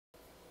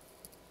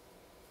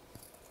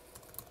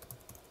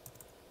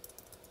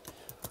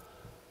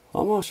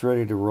Almost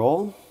ready to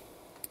roll.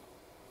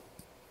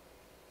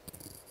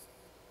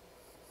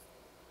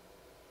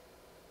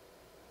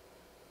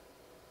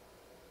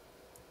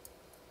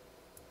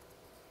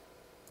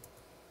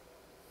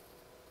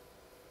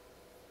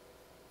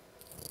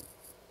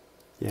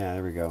 Yeah,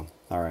 there we go.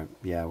 All right.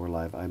 Yeah, we're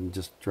live. I'm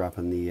just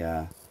dropping the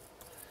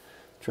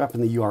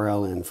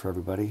URL in for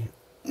everybody.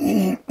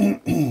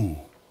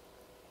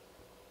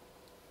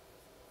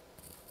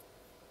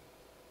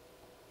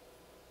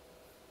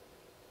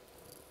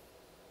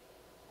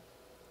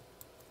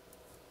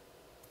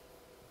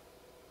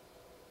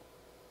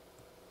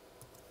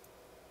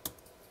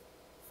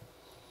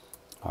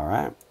 All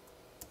right.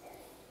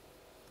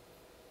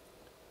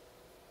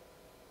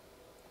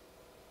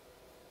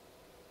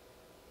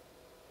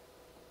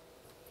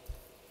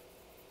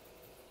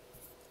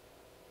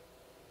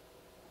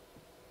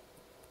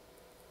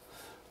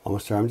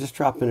 Almost there. I'm just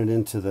dropping it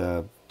into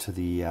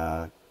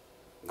the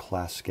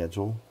class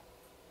schedule.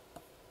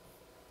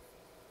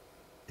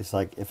 It's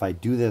like if I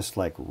do this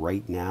like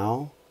right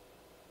now,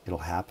 it'll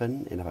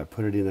happen, and if I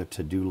put it in a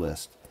to-do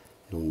list,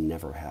 it'll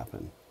never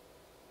happen.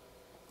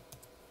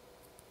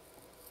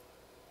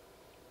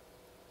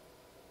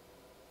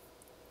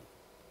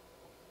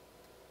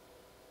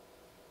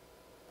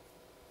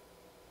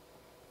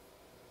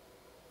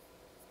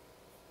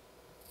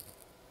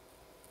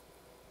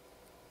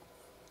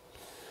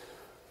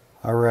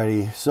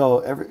 Alrighty,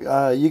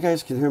 so you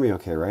guys can hear me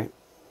okay, right?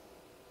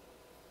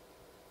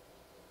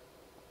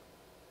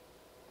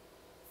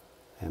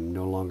 I'm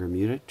no longer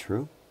muted,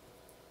 true?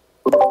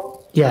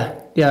 Yeah,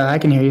 I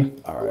can hear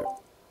you. All right.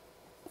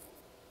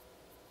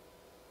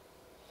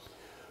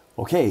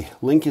 Okay,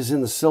 link is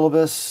in the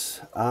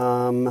syllabus. We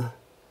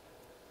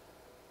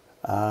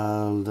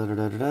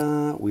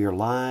are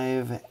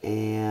live,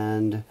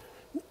 and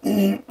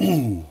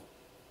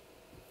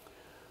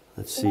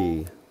let's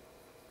see.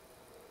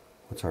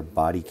 What's our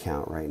body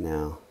count right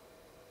now?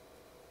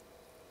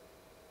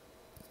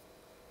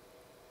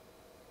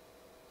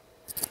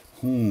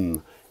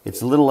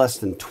 It's a little less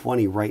than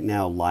 20 right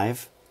now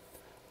live,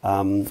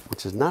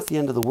 which is not the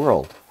end of the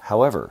world.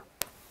 However,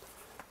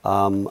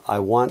 I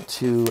want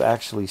to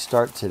actually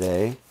start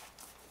today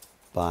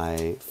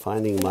by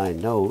finding my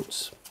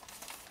notes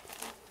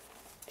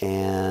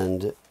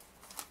and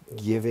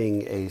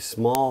giving a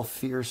small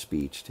fear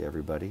speech to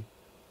everybody.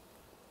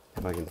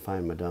 If I can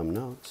find my dumb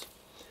notes.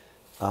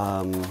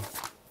 Are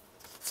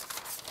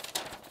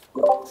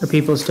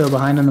people still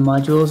behind on the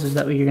modules? Is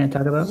that what you're going to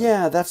talk about?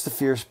 Yeah, that's the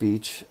fear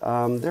speech.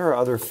 There are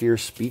other fear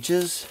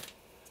speeches,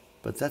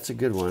 but that's a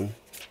good one.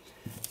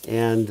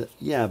 And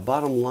yeah,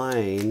 bottom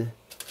line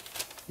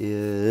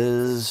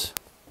is,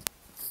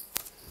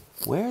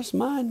 where's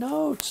my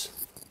notes?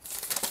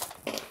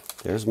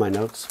 There's my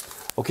notes.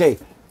 Okay,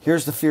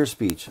 here's the fear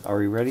speech. Are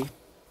we ready?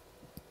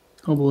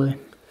 Oh boy.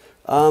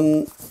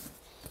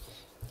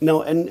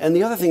 No, and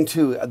the other thing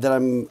too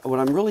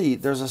that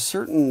there's a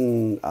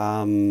certain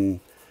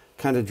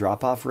kind of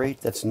drop off rate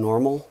that's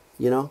normal.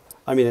 You know,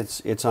 I mean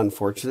it's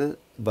unfortunate,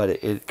 but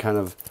it kind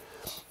of,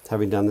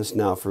 having done this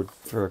now for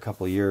a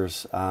couple of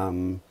years,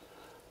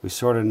 we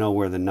sort of know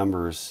where the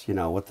numbers, you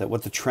know, what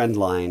the trend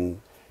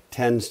line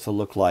tends to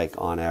look like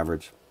on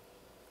average.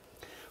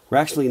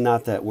 We're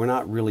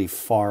not really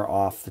far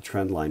off the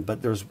trend line,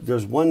 but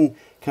there's one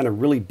kind of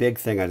really big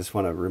thing I just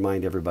want to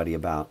remind everybody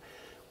about,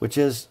 which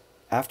is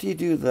after you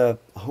do the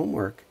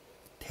homework,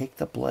 take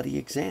the bloody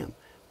exam.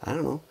 I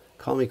don't know,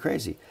 call me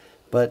crazy.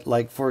 But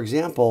like, for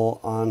example,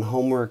 on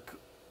homework,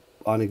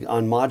 on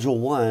module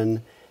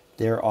 1,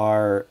 there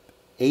are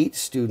 8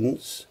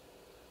 students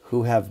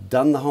who have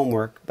done the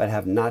homework but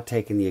have not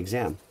taken the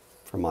exam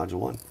for module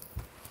 1.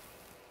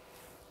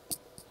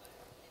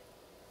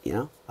 You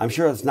know, I'm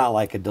sure it's not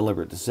like a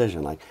deliberate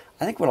decision. Like,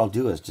 I think what I'll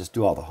do is just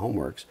do all the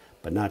homeworks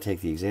but not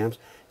take the exams.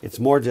 It's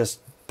more just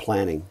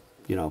planning,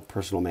 you know,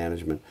 personal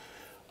management.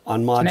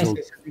 On module, Can I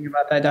say something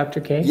about that, Dr.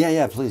 K?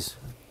 yeah, please.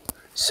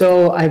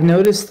 So I've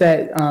noticed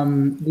that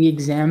the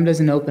exam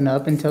doesn't open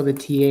up until the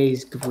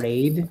TAs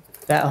grade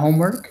that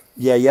homework.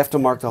 Yeah, you have to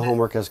mark the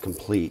homework as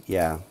complete.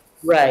 Yeah.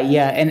 Right,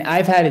 yeah. And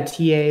I've had a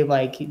TA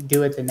like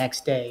do it the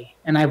next day,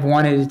 and I've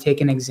wanted to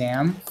take an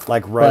exam.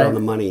 Like right on the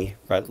money,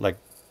 right? Like,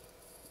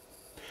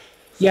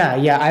 Yeah,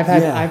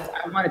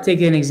 I want to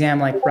take an exam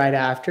like right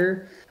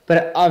after,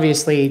 but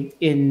obviously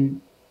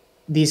in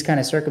these kind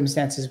of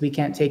circumstances, we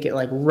can't take it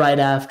like right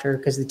after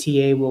because the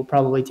TA will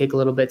probably take a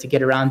little bit to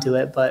get around to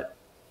it. But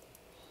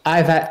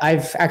I've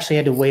actually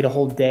had to wait a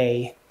whole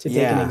day to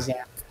take an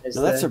exam.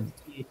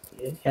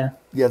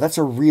 No, that's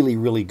a really,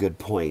 really good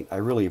point. I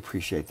really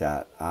appreciate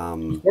that.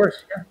 Of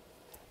course, yeah.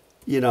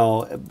 You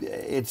know,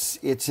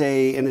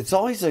 it's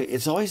always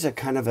a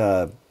kind of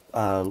a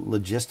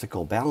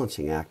logistical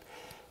balancing act.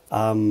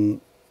 You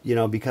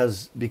know,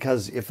 because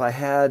if I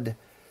had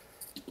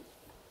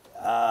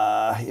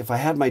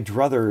my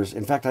druthers,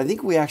 in fact, I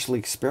think we actually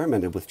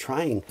experimented with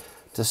trying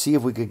to see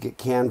if we could get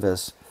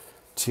Canvas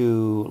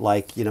to,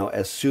 like, you know,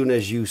 as soon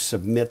as you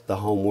submit the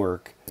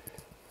homework,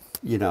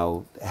 you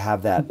know,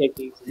 have that.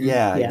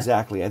 Yeah,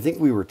 exactly. I think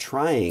we were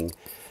trying,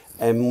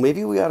 And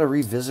maybe we ought to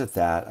revisit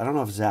that. I don't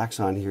know if Zach's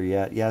on here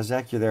yet. Yeah,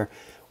 Zach, you're there.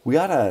 We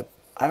ought to,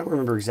 I don't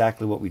remember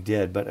exactly what we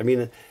did, but I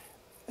mean,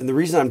 and the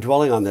reason I'm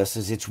dwelling on this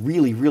is it's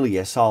really, really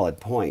a solid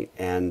point.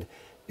 And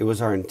it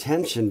was our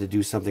intention to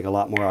do something a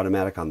lot more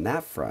automatic on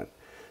that front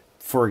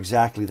for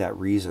exactly that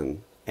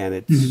reason. And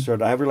it's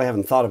sort of, I really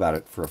haven't thought about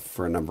it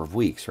for a number of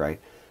weeks, right?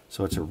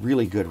 So it's a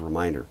really good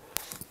reminder,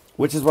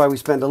 which is why we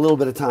spend a little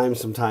bit of time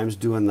sometimes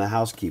doing the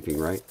housekeeping,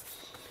 right?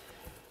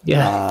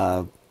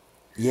 Yeah.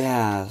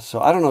 Yeah. So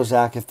I don't know,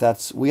 Zach, if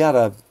that's, we ought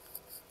to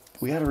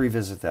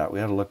revisit that. We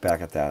ought to look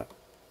back at that,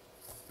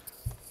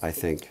 I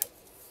think.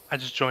 I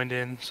just joined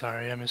in.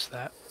 Sorry, I missed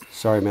that.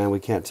 Sorry, man. We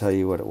can't tell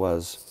you what it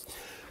was.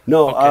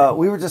 No, Okay.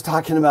 We were just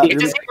talking about.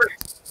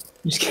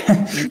 Just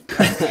kidding.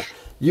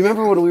 You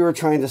remember when we were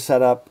trying to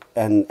set up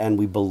and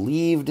we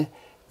believed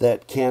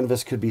that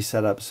Canvas could be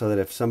set up so that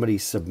if somebody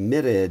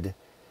submitted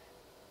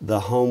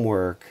the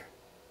homework,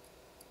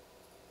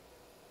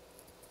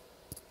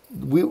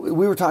 we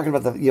were talking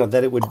about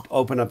that it would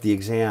open up the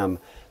exam.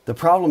 The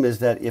problem is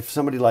that if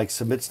somebody like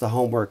submits the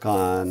homework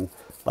on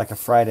like a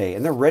Friday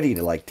and they're ready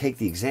to like take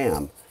the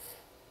exam,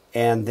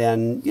 and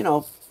then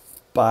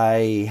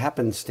by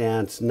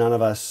happenstance none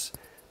of us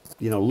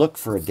look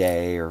for a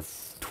day or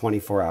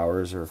 24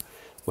 hours or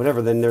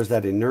whatever, then there's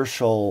that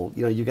inertial,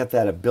 you get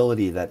that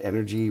ability, that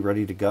energy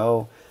ready to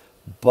go,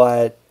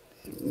 but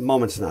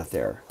moment's not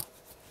there,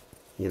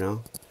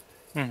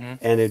 Mm-hmm.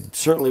 and it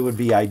certainly would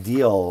be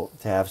ideal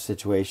to have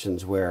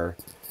situations where,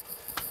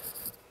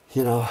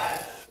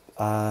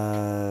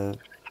 I'm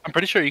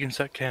pretty sure you can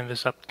set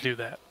Canvas up to do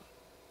that.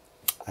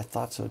 I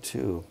thought so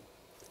too.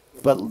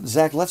 But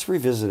Zach, let's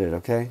revisit it,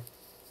 okay?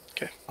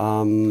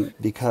 Okay.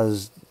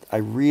 Because I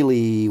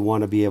really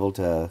want to be able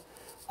to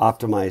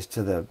optimize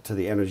to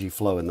the energy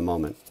flow in the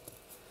moment.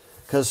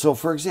 Because so,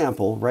 for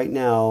example, right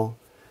now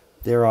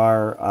there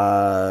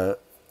are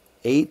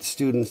 8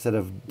 students that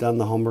have done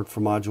the homework for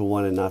Module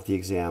 1 and not the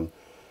exam.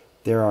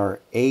 There are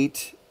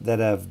 8 that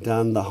have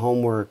done the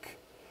homework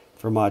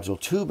for Module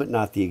 2 but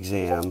not the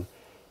exam,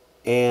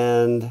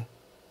 and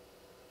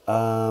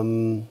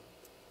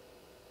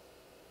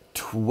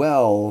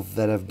 12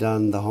 that have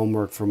done the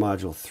homework for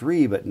Module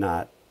 3 but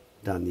not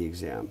done the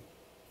exam.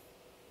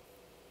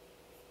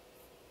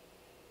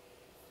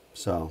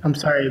 So I'm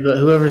sorry, but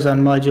whoever's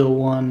on Module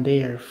 1,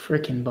 they are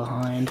freaking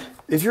behind.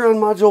 if you're on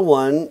Module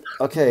 1,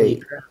 okay,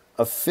 Holy crap.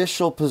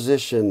 official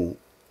position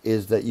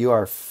is that you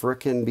are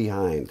frickin'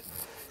 behind.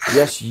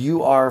 Yes,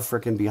 you are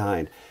frickin'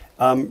 behind.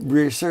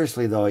 Really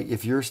seriously though,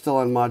 if you're still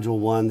on Module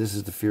 1, this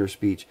is the fear of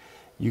speech.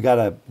 You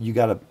gotta.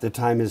 The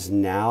time is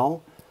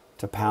now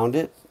to pound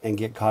it and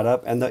get caught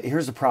up. And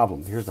here's the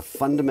problem. Here's the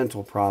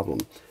fundamental problem,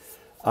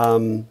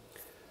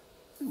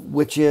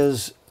 which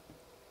is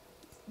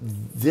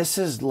this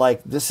is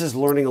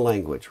learning a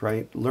language,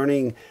 right?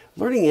 Learning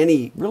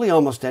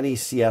almost any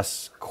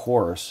CS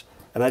course,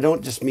 and I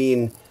don't just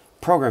mean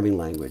programming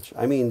language.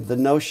 I mean the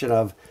notion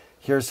of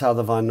here's how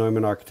the von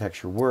Neumann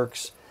architecture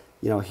works.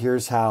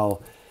 Here's how,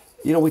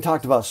 we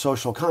talked about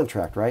social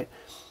contract, right?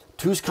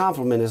 Two's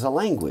complement is a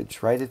language,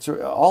 right? It's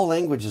all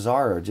languages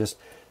are just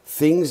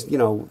things,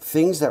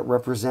 things that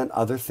represent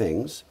other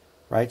things,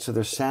 right? So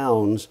there's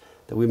sounds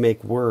that we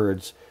make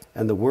words,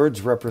 and the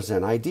words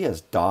represent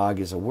ideas. Dog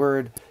is a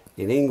word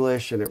in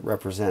English, and it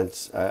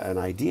represents an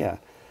idea.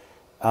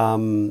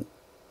 And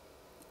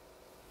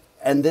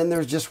then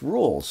there's just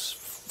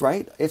rules,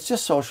 right? It's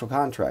just social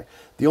contract.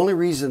 The only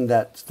reason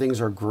that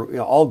things are,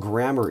 all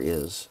grammar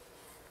is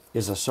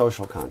a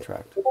social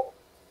contract,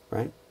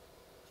 right?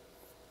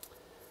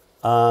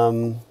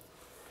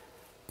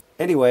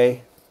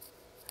 Anyway,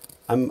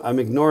 I'm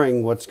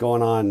ignoring what's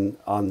going on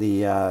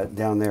the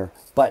down there,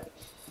 but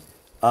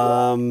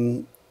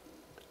I'm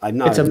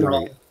not. It's a ignoring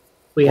brawl. it.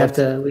 We have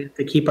to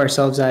keep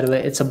ourselves out of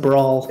it. It's a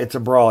brawl. It's a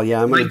brawl.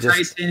 Yeah, I'm Mike gonna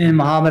Tyson and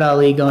Muhammad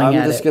Ali going at it.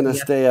 I'm just gonna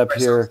stay up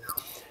here.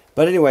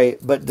 But anyway,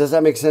 does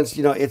that make sense?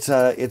 It's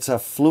a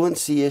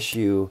fluency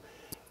issue,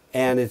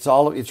 and it's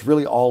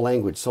really all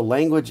language. So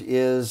language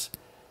is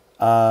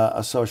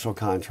a social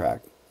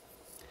contract.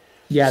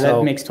 Yeah, So,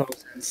 that makes total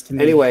sense to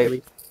me.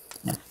 Anyway,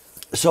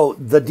 so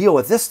the deal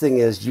with this thing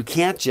is you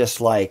can't just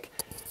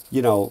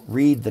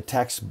read the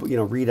text,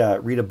 read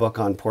a book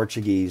on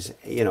Portuguese,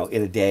 in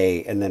a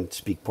day and then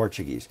speak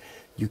Portuguese.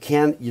 You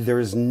can't. There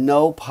is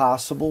no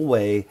possible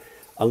way,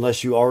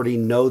 unless you already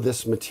know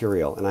this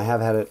material. And I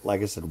have had it,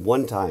 like I said,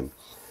 one time,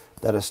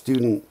 that a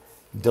student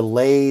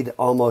delayed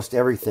almost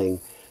everything.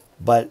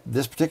 But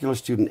this particular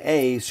student,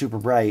 super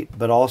bright,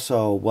 but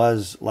also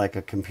was like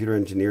a computer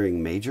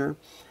engineering major,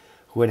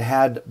 who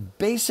had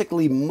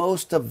basically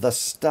most of the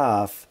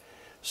stuff,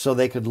 so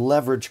they could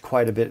leverage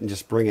quite a bit and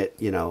just bring it,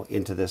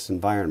 into this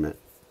environment,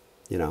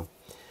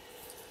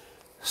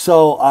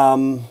 So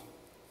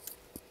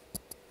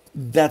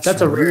that's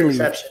a rare really,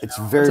 exception. it's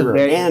very rare.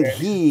 Very And rare.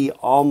 he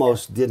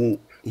almost didn't.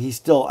 He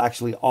still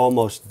actually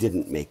almost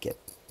didn't make it.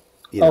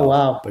 Oh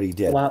wow! But he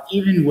did. Wow!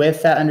 Even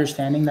with that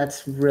understanding,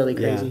 that's really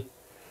crazy.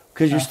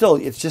 Because you're still,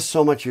 it's just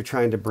so much you're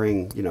trying to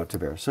bring, to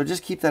bear. So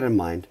just keep that in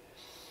mind.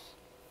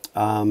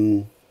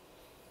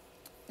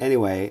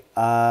 Anyway,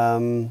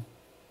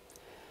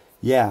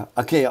 Yeah.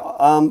 Okay.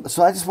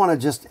 So I just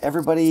want to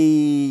everybody,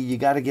 you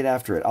got to get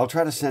after it. I'll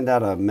try to send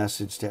out a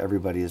message to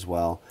everybody as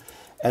well.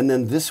 And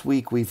then this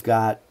week we've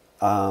got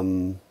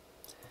fall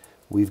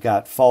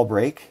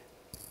break,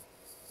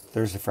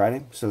 Thursday,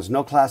 Friday. So there's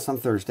no class on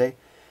Thursday.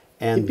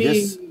 And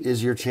this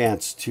is your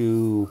chance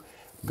to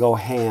go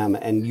ham,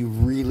 and you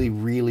really,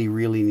 really,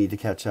 really need to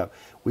catch up.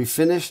 We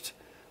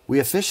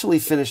officially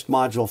finished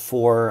Module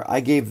 4.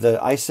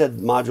 I said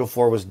Module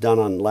 4 was done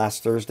on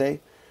last Thursday.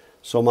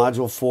 So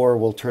Module 4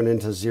 will turn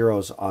into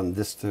zeros on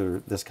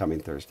this coming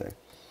Thursday.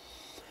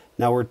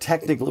 Now we're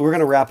going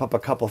to wrap up a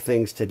couple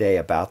things today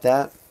about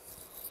that.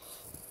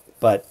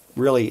 But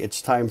really,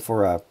 it's time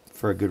for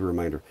a good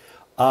reminder.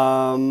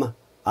 I'm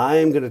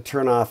going to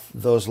turn off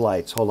those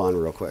lights. Hold on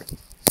real quick.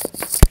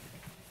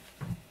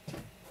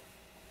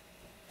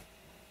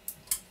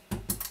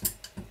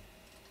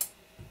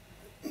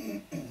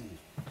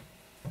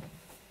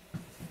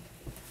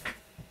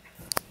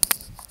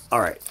 All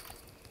right.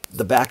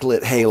 The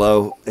backlit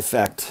halo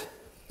effect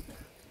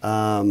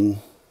was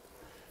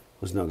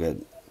no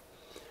good.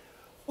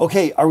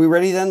 Okay, are we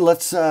ready then?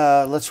 Let's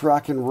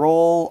rock and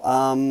roll.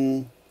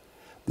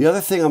 The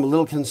other thing I'm a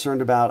little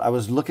concerned about, I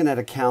was looking at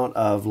a count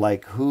of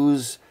like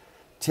who's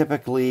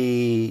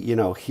typically,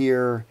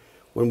 here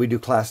when we do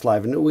class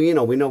live. And we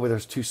know where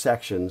there's 2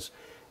 sections,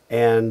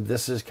 and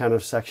this is kind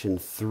of section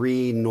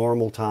 3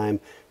 normal time,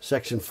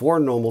 section 4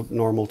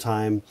 normal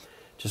time.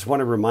 Just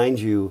want to remind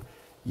you,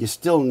 you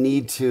still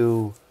need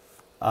to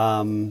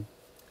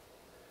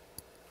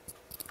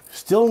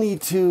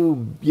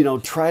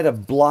try to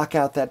block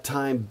out that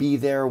time, be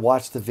there,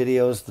 watch the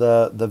videos.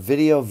 The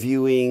video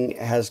viewing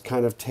has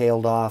kind of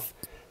tailed off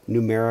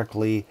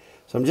numerically.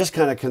 So I'm just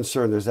kind of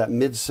concerned. There's that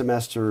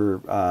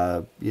mid-semester,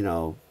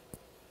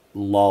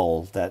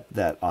 lull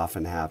that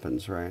often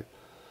happens, right?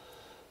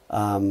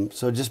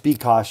 So just be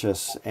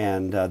cautious.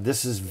 And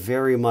this is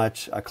very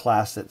much a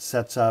class that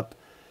sets up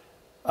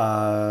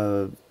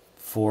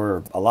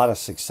for a lot of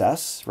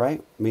success,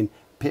 right? I mean,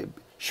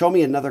 show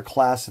me another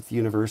class at the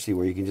university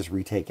where you can just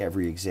retake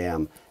every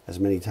exam as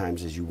many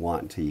times as you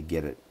want until you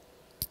get it.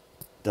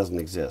 Doesn't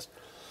exist.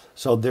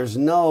 So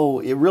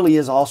it really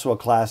is also a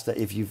class that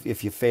if you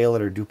fail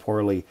it or do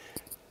poorly,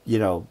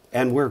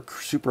 and we're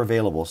super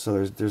available.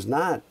 So there's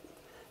not,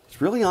 it's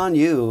really on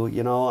you,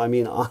 I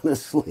mean,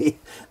 honestly,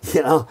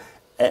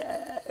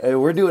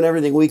 we're doing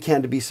everything we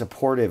can to be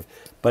supportive,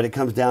 but it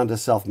comes down to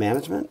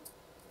self-management,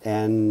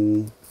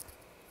 and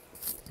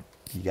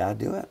you got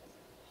to do it.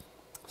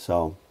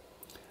 So,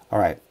 all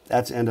right,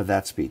 that's the end of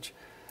that speech.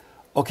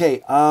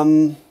 Okay,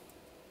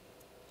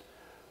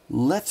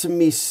 let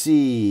me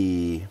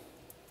see.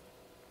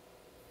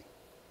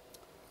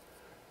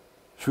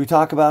 Should we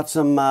talk about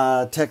some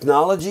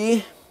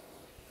technology?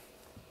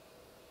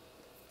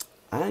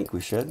 I think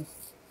we should.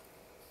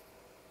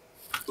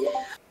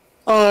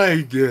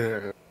 I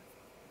dare.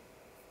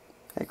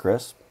 Hey,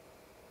 Chris.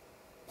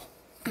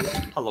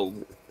 Hello.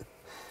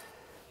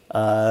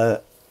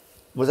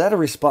 Was that a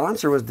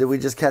response, or did we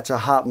just catch a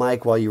hot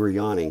mic while you were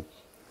yawning?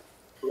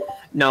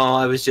 No,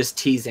 I was just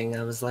teasing.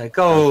 I was like,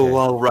 oh, Okay.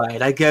 all right.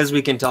 I guess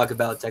we can talk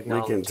about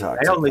technology. We can talk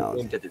I only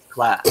technology. came to this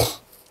class.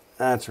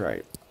 That's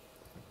right.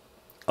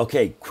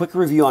 Okay, quick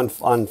review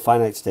on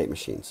finite state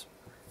machines.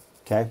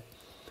 Okay,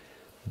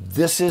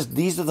 these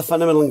are the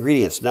fundamental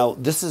ingredients. Now,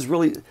 this is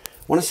really, I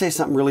want to say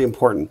something really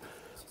important.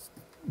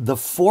 The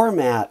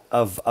format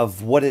of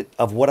what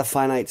a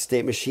finite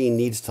state machine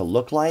needs to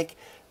look like,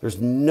 there's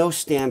no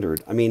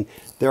standard. I mean,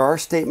 there are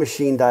state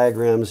machine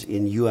diagrams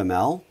in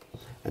UML,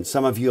 and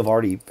some of you have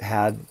already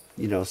had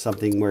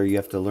something where you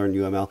have to learn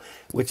UML,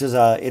 which is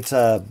it's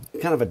a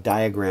kind of a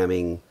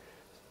diagramming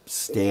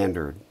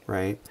standard,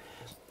 right?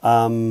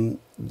 UML.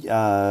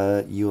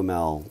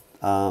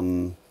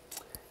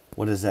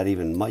 What is that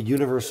even?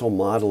 Universal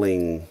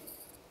modeling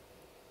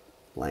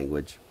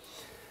language.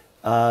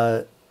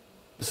 So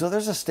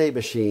there's a state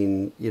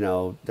machine,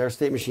 there are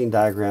state machine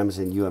diagrams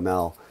in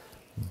UML,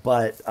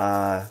 but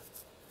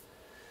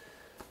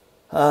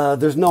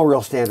there's no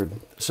real standard.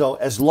 So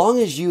as long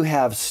as you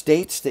have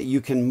states that you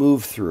can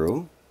move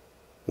through,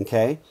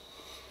 okay,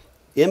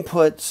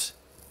 inputs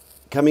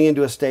coming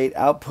into a state,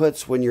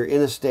 outputs when you're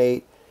in a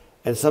state,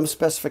 and some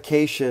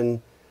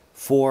specification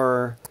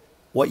for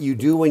what you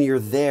do when you're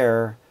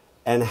there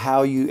and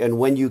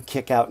when you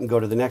kick out and go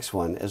to the next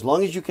one. As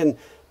long as you can,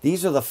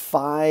 these are the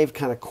 5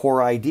 kind of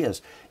core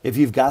ideas. If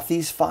you've got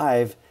these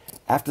 5,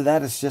 after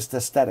that it's just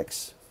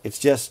aesthetics. It's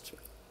just,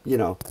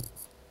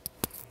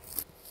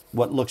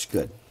 what looks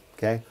good,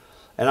 okay?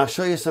 And I'll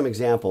show you some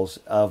examples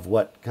of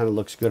what kind of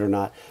looks good or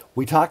not.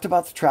 We talked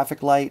about the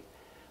traffic light.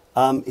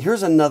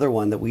 Here's another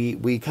one that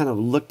we kind of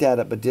looked at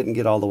it but didn't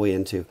get all the way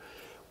into,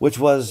 which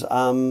was,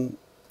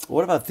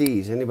 what about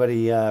these?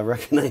 Anybody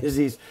recognize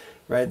these?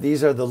 Right,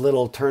 these are the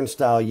little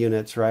turnstile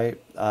units, right,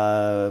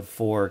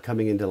 for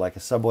coming into like a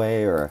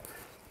subway or a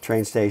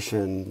train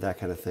station, that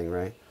kind of thing,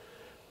 right?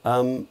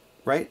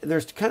 Right,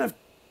 there's kind of,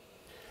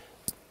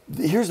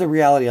 here's the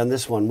reality on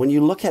this one. When you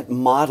look at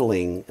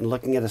modeling and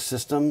looking at a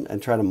system and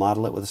try to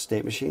model it with a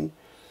state machine,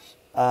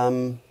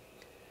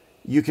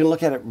 you can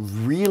look at it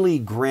really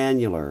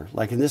granular.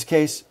 Like in this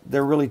case,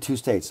 there are really two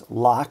states,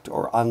 locked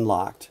or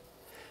unlocked.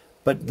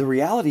 But the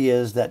reality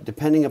is that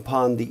depending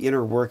upon the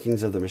inner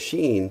workings of the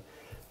machine,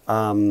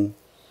 you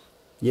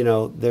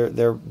know,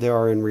 there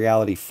are in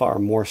reality far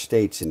more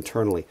states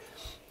internally.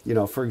 You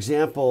know, for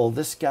example,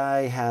 this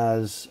guy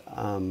has,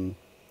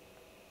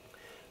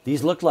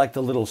 these look like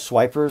the little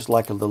swipers,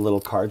 like the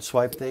little card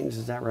swipe things.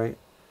 Is that right?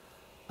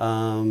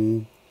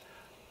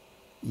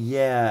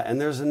 Yeah,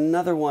 and there's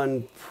another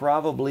one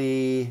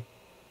probably,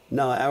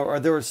 no,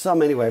 or there were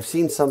some anyway. I've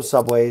seen some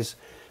subways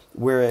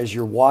where as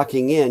you're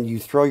walking in, you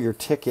throw your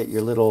ticket,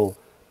 your little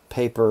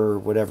paper,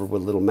 whatever,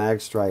 with a little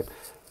mag stripe,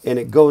 and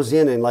it goes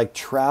in and like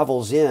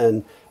travels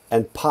in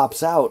and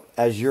pops out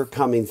as you're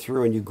coming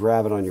through and you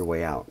grab it on your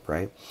way out,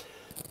 right?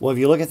 Well, if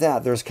you look at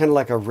that, there's kind of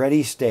like a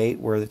ready state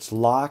where it's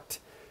locked,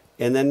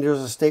 and then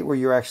there's a state where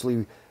you're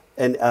actually,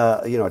 and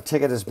you know, a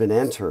ticket has been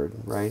entered,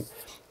 right?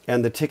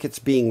 And the ticket's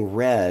being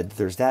read.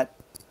 There's that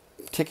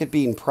ticket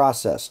being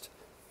processed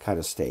kind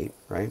of state,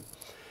 right?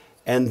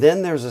 And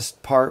then there's a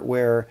part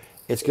where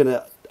it's going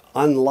to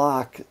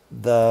unlock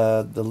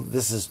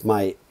this is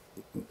my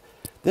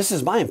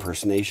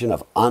impersonation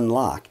of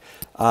unlock,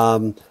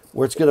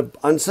 where it's going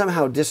to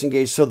somehow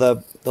disengage so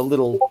the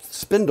little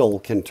spindle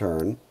can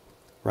turn,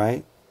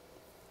 right?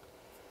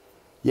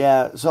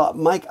 Yeah. So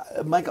Mike,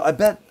 I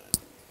bet.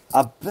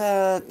 I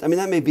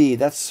mean,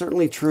 that's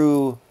certainly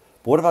true.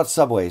 But what about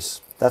subways?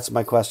 That's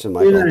my question,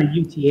 Michael. Even on a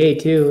UTA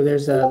too.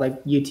 There's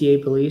like UTA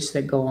police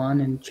that go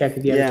on and check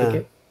if you have a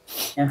ticket.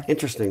 Yeah.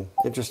 Interesting.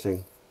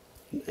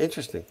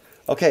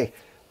 Okay.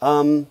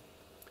 And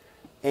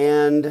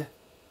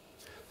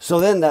so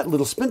then that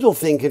little spindle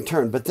thing can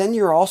turn, but then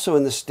you're also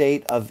in the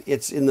state of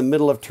it's in the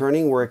middle of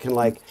turning where it can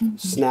like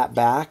snap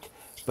back.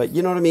 But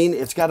you know what I mean?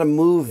 It's got to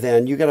move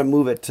then. You got to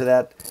move it to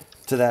that,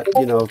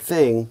 you know,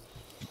 thing.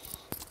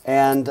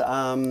 And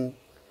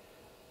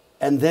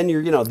then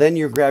then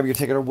you grab your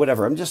ticket or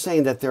whatever. I'm just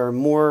saying that there are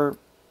more,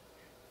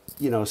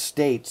 you know,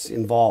 states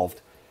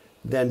involved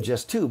than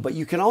just two. But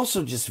you can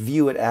also just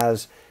view it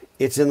as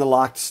it's in the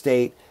locked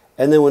state,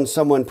 and then when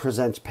someone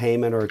presents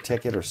payment or a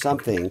ticket or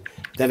something,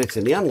 then it's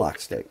in the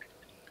unlocked state,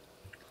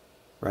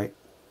 right?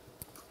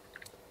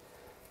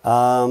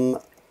 I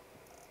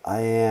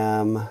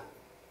am.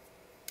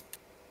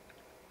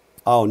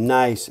 Oh,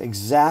 nice.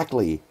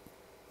 Exactly.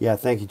 Yeah.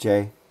 Thank you,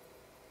 Jay.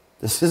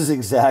 This is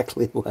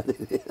exactly what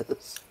it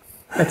is.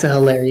 That's a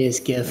hilarious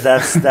gift.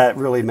 That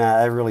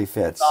really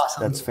fits.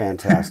 Awesome. That's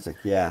fantastic.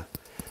 Yeah.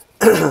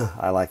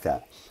 I like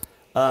that.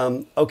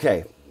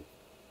 Okay.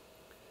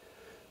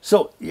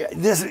 So yeah,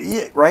 this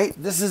right?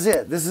 This is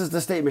it. This is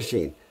the state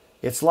machine.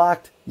 It's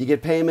locked. You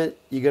get payment.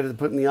 You go to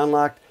put in the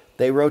unlocked.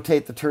 They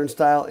rotate the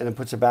turnstile and it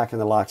puts it back in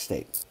the locked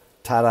state.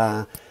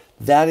 Ta-da!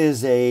 That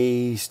is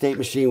a state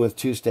machine with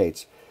two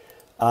states.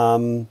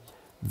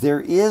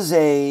 There is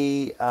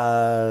I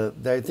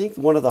think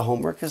one of the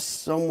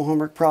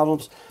homework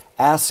problems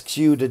asks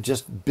you to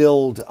just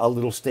build a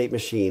little state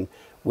machine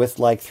with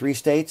like 3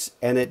 states,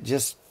 and it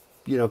just,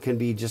 you know, can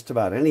be just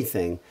about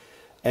anything.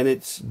 And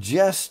it's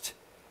just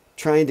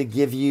trying to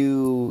give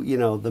you, you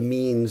know, the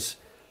means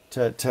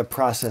to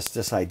process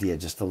this idea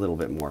just a little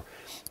bit more.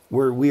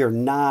 We are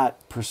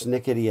not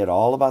persnickety at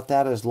all about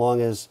that, as long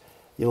as,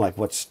 you know, like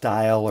what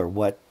style or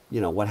what,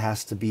 you know, what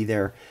has to be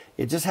there.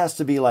 It just has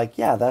to be like,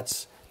 yeah,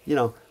 that's, you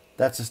know,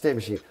 that's a state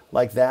machine.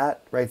 Like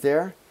that right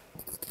there.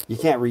 You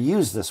can't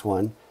reuse this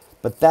one,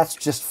 but that's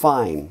just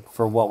fine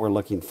for what we're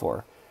looking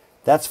for.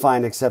 That's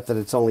fine, except that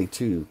it's only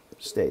 2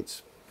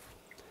 states.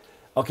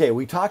 Okay,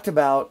 we talked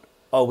about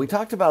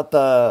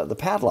the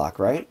padlock,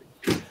 right?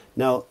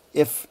 Now,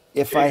 if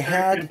I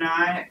had... and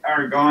I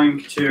are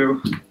going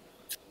to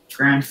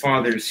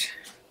grandfather's.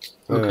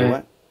 Okay.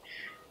 What?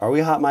 Are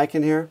we hot mic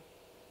in here?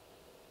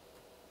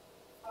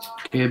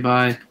 Okay,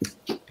 bye.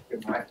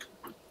 Goodbye.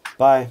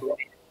 Bye.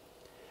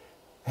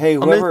 Hey,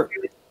 whoever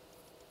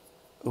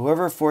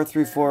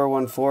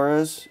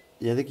 43414 is,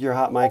 I think you're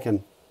hot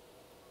micing.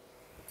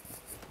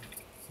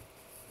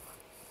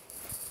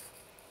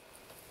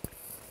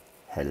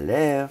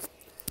 Hello.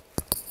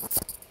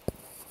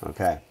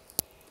 Okay.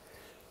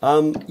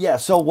 Yeah,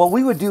 so what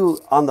we would do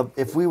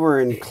if we were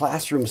in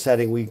classroom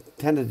setting, we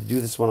tended to do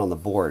this one on the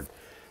board.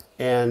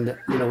 And,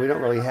 you know, we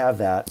don't really have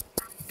that.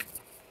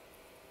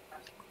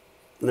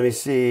 Let me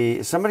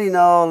see. Somebody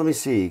know, let me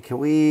see. Can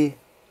we...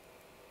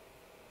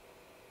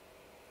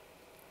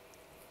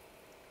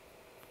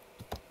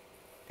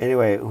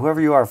 Anyway,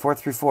 whoever you are,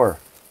 434.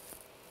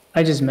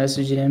 I just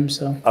messaged him,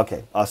 so.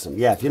 Okay, awesome.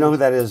 Yeah, if you know who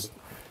that is,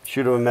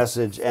 shoot him a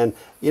message. And,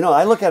 you know,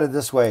 I look at it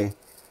this way.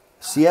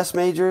 CS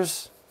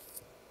majors,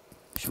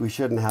 we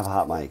shouldn't have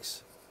hot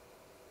mics.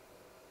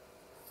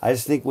 I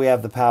just think we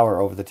have the power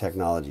over the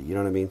technology. You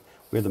know what I mean?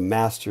 We're the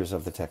masters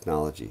of the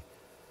technology.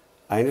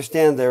 I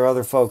understand there are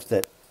other folks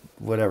that,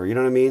 whatever, you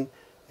know what I mean?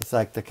 It's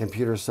like the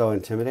computer's so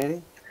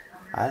intimidating.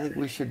 I think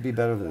we should be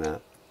better than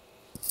that.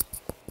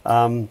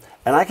 And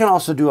I can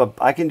also do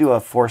a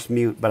force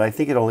mute, but I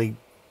think it only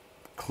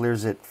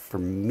clears it for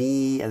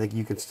me. I think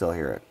you can still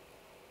hear it.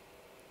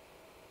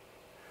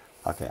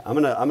 Okay, I'm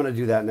gonna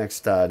do that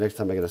next time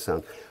I get a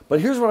sound.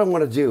 But here's what I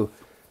want to do,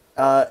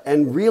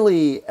 and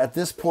really at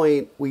this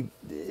point we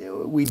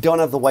don't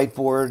have the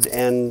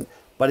whiteboard,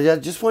 but I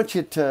just want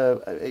you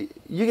to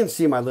you can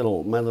see my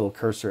little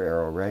cursor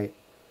arrow, right?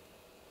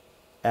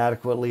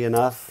 Adequately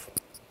enough,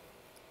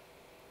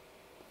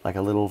 like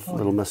a little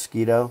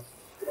mosquito.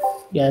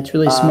 Yeah, it's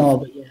really small,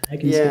 but yeah, I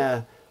can see it.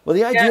 Yeah. Well,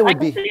 the idea would I can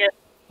be. see it.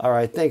 All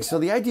right, thanks. So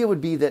the idea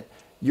would be that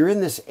you're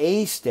in this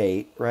A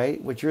state, right?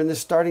 Which you're in this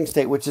starting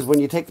state, which is when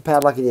you take the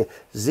padlock and you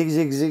zig,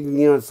 zig, zig,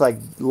 it's like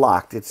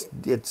locked. It's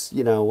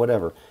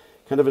whatever,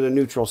 kind of in a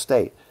neutral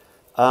state.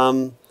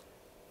 What's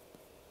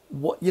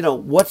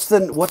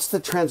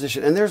the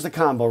transition? And there's the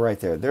combo right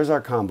there. There's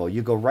our combo.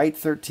 You go right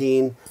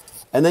 13,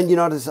 and then you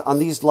notice on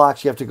these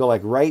locks you have to go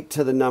like right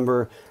to the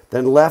number,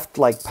 then left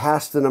like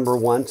past the number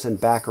once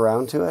and back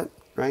around to it,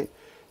 right?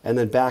 And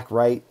then back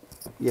right,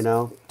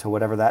 to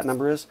whatever that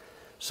number is.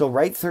 So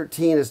right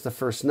 13 is the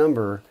first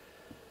number.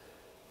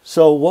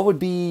 So what would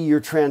be your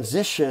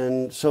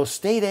transition? So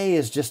state A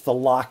is just the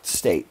locked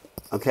state,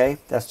 okay?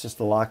 That's just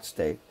the locked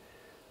state.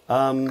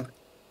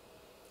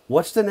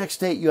 What's the next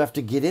state you have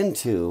to get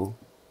into,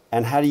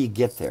 and how do you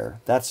get there?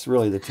 That's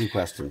really the two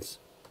questions.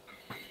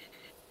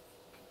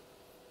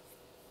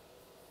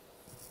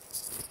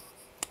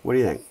 What do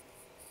you think?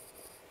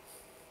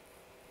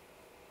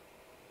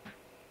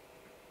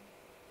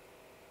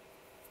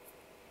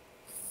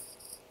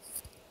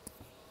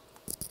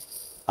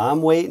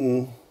 I'm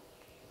waiting.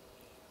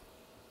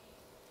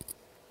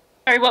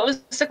 Sorry, what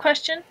was the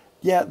question?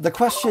 Yeah, the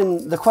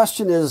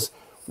question is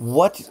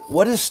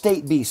what is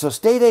state B? So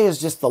state A is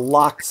just the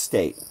locked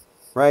state,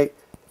 right?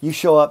 You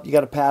show up, you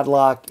got a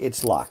padlock,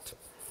 it's locked.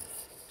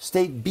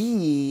 State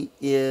B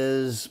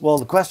is, well,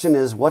 the question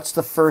is what's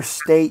the first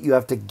state you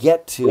have to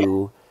get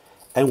to,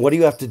 and what do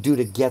you have to do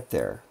to get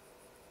there?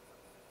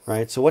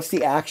 Right? So what's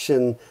the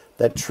action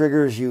that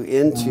triggers you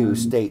into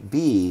state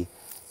B,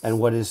 and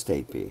what is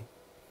state B?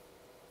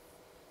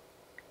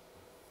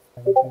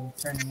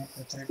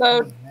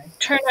 So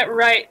turn it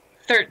right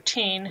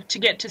 13 to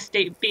get to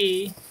state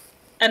B,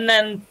 and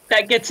then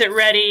that gets it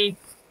ready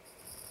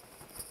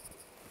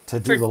to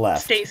do the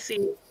left. State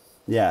C.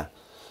 Yeah.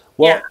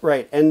 Well, Yeah.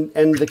 right. And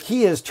the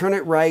key is turn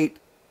it right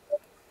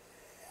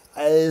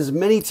as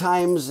many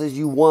times as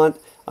you want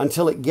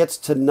until it gets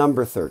to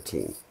number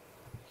 13.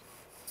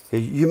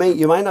 You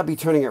might not be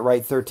turning it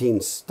right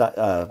 13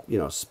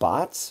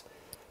 spots,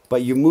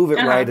 but you move it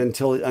right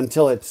until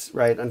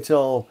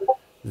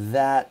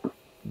that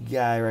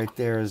guy right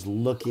there is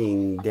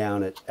looking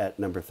down at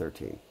number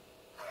 13.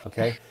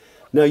 Okay?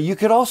 Now, you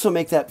could also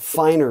make that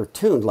finer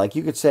tuned. Like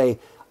you could say,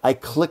 I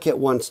click it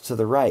once to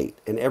the right,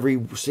 and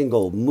every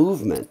single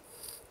movement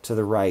to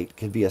the right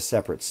could be a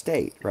separate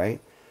state, right?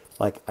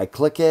 Like I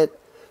click it.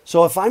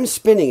 So if I'm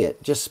spinning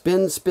it, just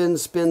spin, spin,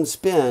 spin,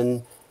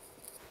 spin,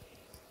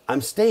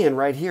 I'm staying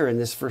right here in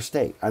this first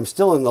state. I'm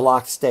still in the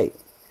locked state,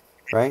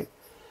 right?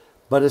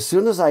 But as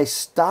soon as I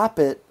stop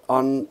it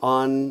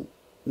on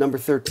number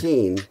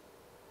 13,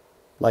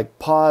 like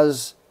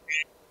pause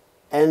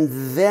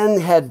and then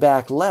head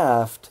back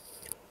left,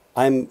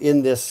 I'm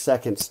in this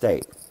second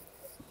state,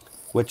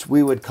 which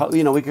we would call,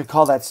 we could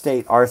call that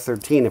state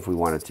R13 if we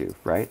wanted to,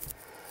 right?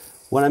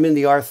 When I'm in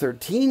the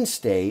R13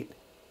 state,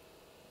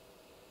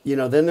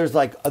 then there's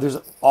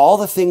all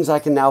the things I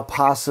can now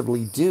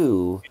possibly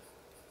do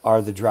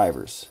are the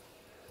drivers.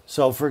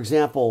 So for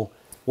example,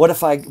 what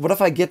if I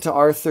get to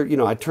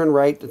R13, I turn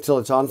right until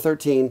it's on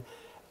 13,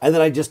 and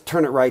then I just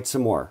turn it right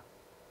some more.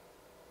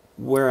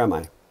 Where am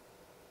I?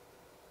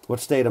 What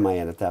state am I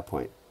in at that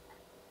point?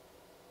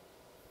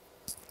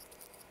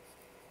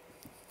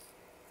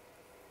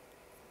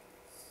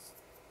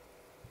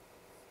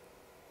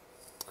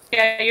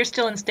 Yeah, you're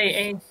still in state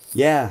A.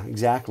 Yeah,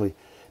 exactly.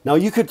 Now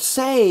you could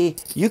say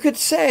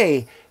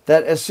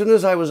that as soon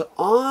as I was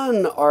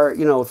on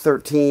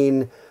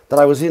R13, that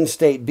I was in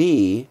state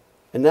B,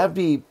 and that'd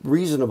be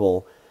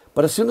reasonable.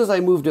 But as soon as I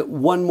moved it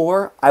one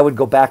more, I would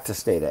go back to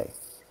state A.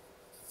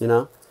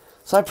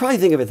 So I probably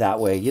think of it that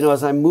way.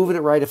 As I'm moving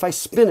it right, if I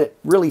spin it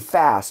really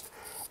fast,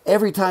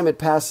 every time it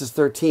passes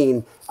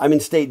 13, I'm in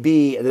state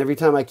B, and every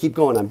time I keep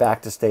going, I'm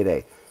back to state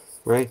A,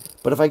 right?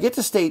 But if I get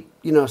to state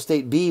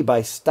B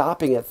by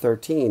stopping at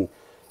 13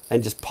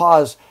 and just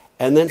pause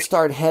and then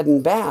start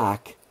heading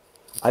back,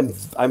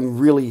 I'm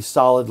really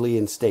solidly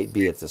in state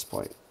B at this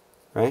point,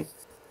 right?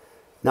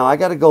 Now I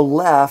got to go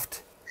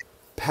left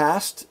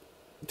past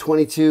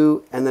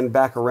 22 and then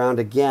back around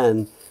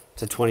again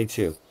to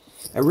 22.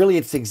 And really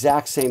it's the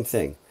exact same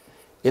thing.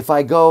 If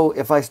I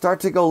start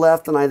to go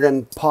left and I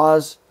then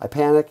pause, I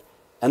panic,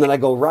 and then I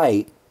go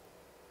right,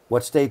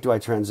 what state do I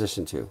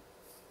transition to?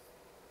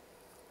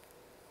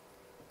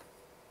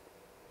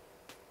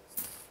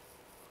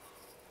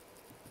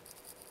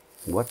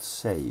 What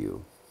say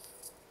you?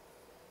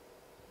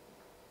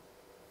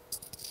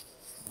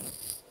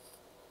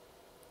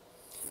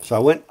 So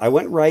I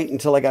went right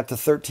until I got to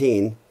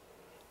 13.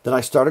 Then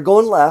I started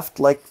going left,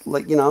 like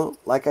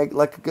a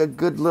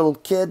good little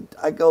kid.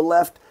 I go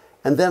left,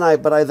 and then I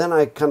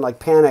kind of like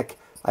panic.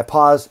 I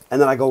pause, and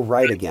then I go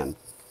right again.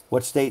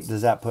 What state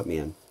does that put me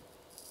in?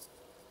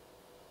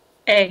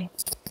 A.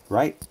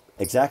 Right?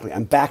 Exactly.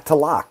 I'm back to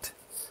locked.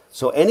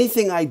 So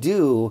anything I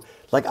do,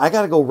 like I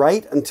got to go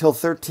right until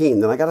 13,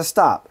 then I got to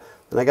stop.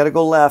 Then I got to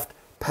go left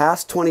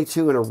past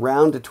 22 and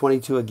around to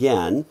 22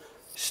 again.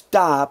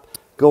 Stop,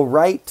 go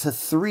right to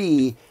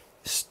 3,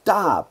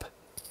 stop,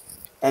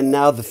 and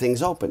now the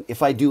thing's open.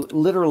 If I do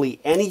literally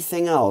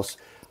anything else,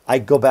 I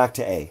go back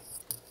to A.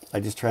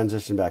 I just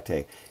transition back to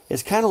A.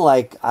 It's kind of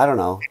like, I don't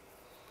know,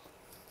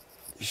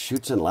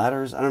 Chutes and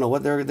Ladders. I don't know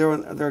what there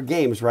are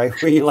games, right,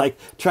 where you like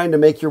trying to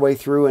make your way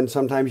through, and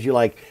sometimes you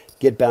like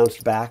get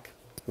bounced back.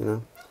 You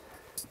know.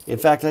 In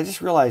fact, I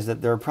just realized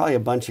that there are probably a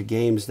bunch of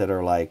games that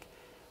are like,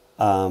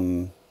 I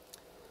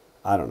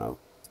don't know,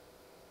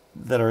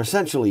 that are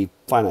essentially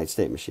finite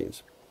state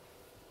machines.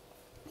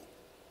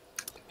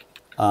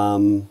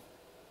 Okay,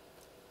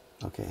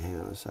 hang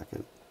on a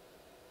second.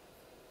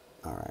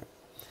 All right.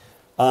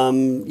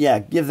 Yeah,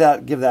 give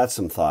that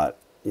some thought.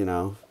 You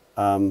know.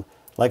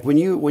 Like when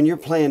you're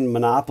playing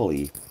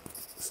Monopoly,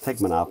 let's take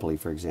Monopoly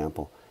for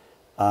example.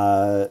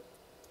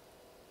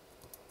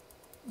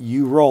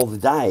 You roll the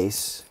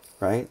dice,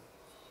 right?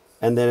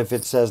 And then if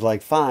it says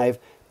like 5,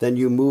 then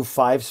you move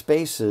 5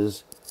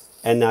 spaces,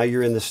 and now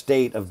you're in the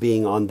state of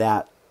being on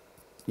that,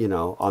 you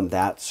know, on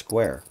that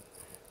square.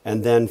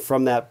 And then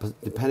from that,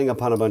 depending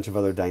upon a bunch of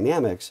other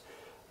dynamics,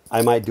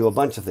 I might do a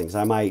bunch of things.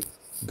 I might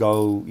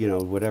go, you know,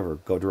 whatever,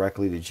 go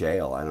directly to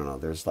jail. I don't know.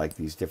 There's like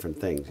these different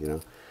things, you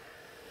know.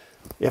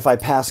 If I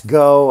pass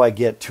go, I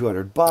get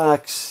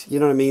 $200. You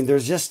know what I mean?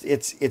 There's just,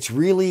 it's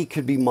really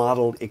could be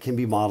modeled. It can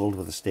be modeled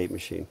with a state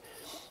machine.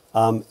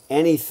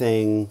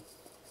 Anything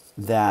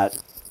that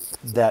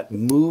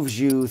moves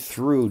you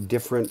through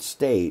different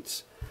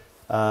states.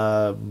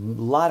 A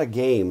lot of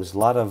games, a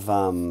lot of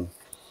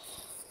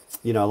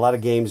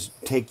games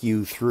take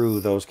you through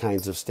those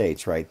kinds of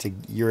states, right?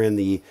 You're in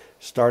the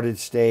started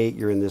state.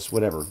 You're in this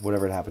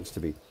whatever it happens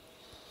to be.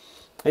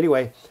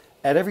 Anyway.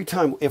 At every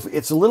time, if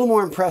it's a little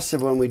more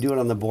impressive when we do it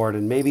on the board,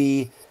 and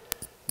maybe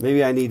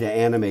I need to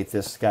animate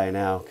this guy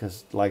now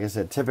because, like I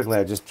said, typically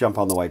I just jump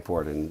on the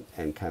whiteboard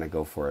and kind of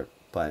go for it.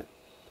 But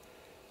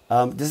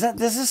does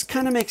this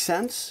kind of make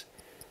sense?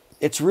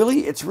 It's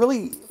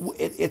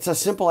a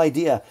simple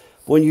idea.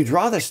 When you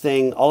draw this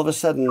thing, all of a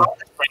sudden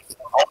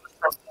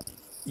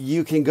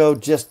you can go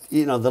just,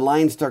 you know, the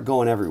lines start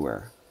going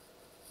everywhere.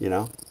 You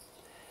know.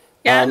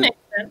 Yeah, that makes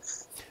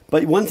sense.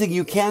 But one thing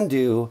you can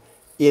do.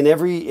 In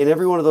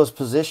every one of those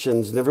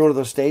positions, in every one of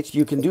those states,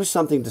 you can do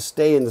something to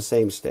stay in the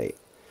same state.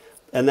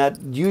 And that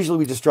usually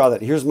we just draw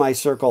that. Here's my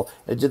circle.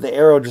 The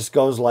arrow just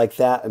goes like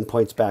that and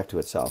points back to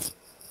itself.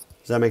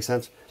 Does that make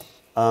sense?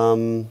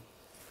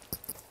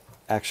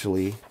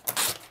 Actually,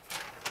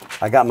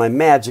 I got my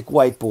magic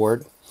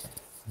whiteboard,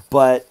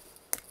 but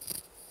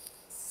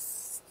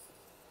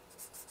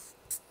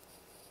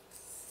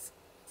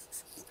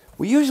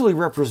we usually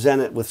represent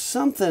it with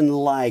something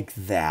like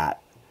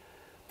that.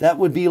 That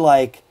would be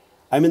like,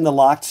 I'm in the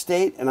locked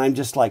state, and I'm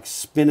just like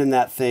spinning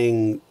that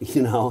thing,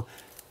 you know,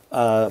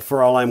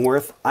 for all I'm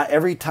worth.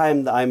 Every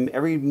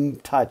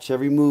touch,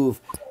 every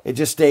move, it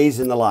just stays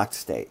in the locked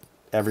state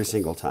every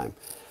single time.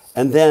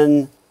 And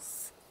then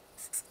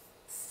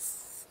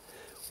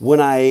when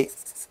I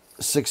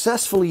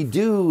successfully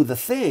do the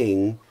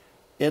thing,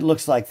 it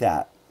looks like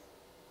that.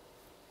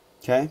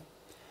 Okay?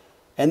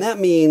 And that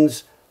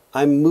means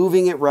I'm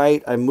moving it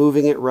right, I'm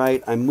moving it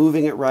right, I'm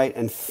moving it right,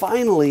 and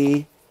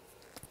finally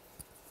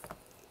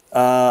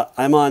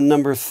I'm on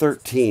number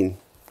 13.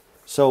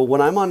 So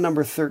when I'm on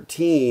number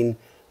 13,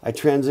 I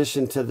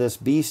transition to this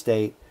B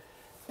state.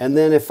 And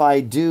then if I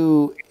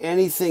do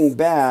anything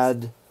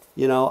bad,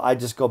 you know, I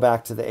just go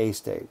back to the A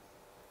state.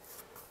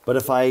 But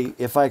if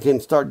I can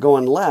start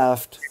going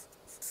left,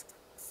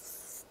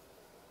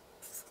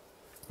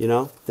 you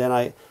know, then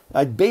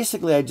I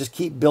basically just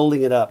keep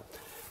building it up.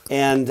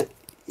 And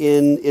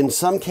in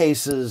some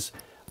cases,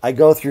 I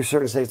go through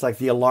certain states like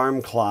the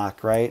alarm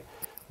clock, right?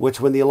 Which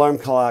when the alarm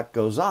clock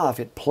goes off,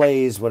 it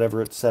plays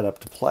whatever it's set up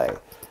to play.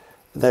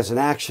 There's an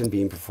action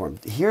being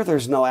performed. Here,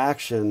 there's no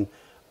action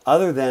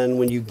other than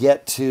when you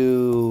get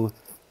to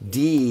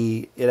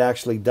D, it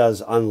actually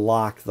does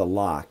unlock the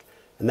lock.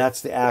 And that's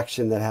the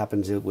action that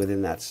happens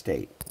within that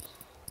state.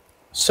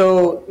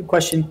 So,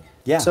 question.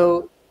 Yeah.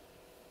 So,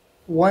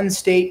 one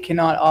state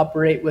cannot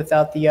operate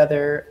without the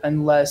other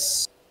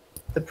unless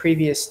the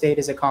previous state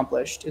is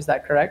accomplished. Is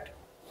that correct?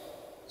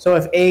 So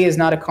if A is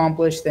not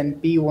accomplished, then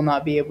B will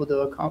not be able to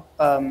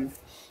accomplish.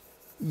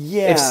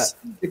 Yeah.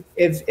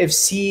 If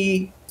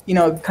C, you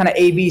know, kind of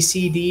A, B,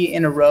 C, D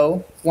in a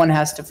row, one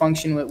has to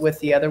function with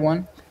the other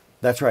one.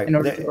 That's right. In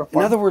order to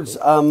perform. In other words,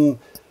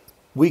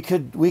 we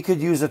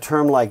could use a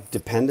term like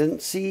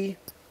dependency.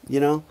 You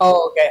know.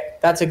 Oh, okay.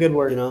 That's a good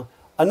word. You know,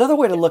 another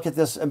way to look at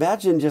this.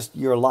 Imagine just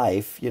your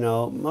life. You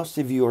know, most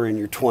of you are in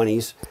your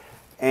 20s,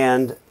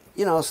 and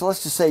you know, so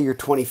let's just say you're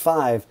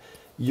 25.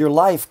 Your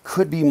life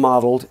could be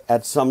modeled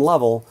at some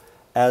level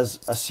as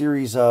a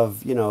series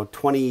of, you know,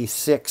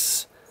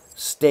 26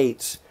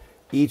 states,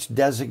 each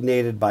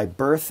designated by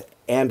birth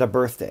and a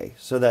birthday,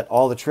 so that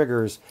all the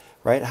triggers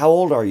right? How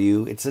old are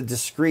you? It's a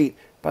discrete.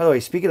 By the way,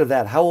 speaking of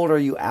that, how old are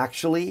you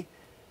actually?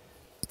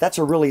 That's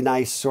a really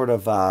nice sort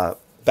of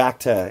back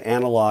to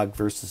analog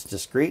versus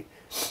discrete,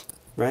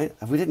 right?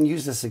 We didn't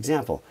use this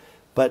example,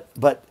 but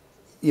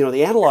you know,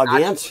 the analog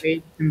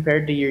answer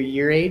compared to your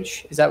year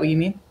age. Is that what you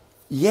mean?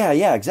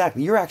 Yeah,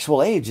 exactly. Your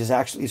actual age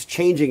is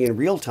changing in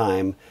real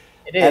time.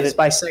 It is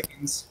by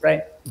seconds,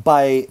 right?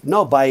 By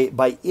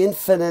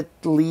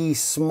infinitely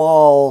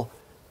small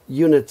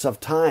units of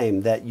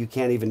time that you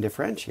can't even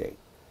differentiate.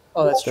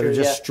 Oh, that's true. They're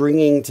just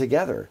stringing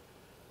together.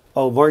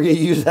 Oh, Morgan,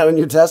 you use that on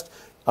your test?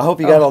 I hope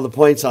you got all the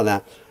points on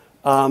that.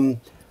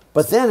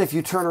 But then if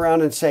you turn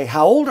around and say,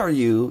 how old are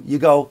you? You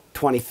go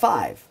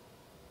 25.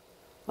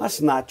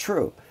 That's not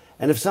true.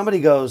 And if somebody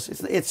goes,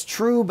 it's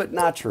true, but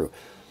not true.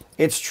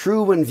 It's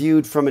true when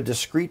viewed from a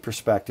discrete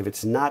perspective.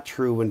 It's not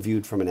true when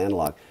viewed from an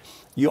analog.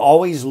 You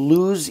always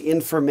lose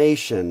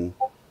information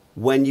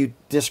when you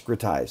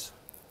discretize.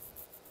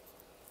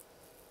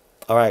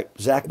 All right,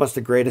 Zach must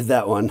have graded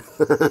that one.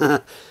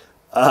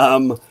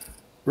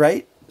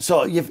 Right?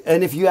 So,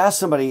 if you ask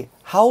somebody,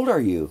 how old are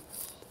you?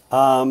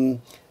 And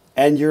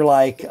you're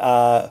like,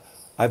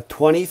 I'm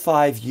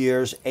 25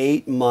 years,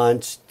 8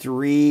 months,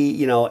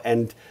 3,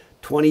 and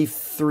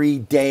 23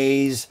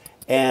 days.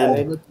 And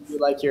they look at you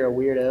like you're a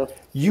weirdo.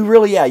 You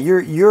really, it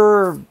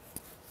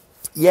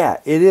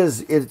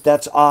is.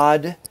 That's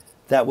odd.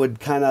 That would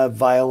kind of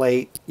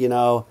violate,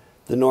 the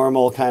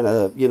normal kind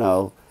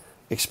of,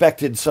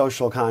 expected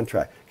social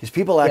contract. Because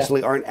people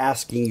actually aren't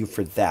asking you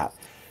for that.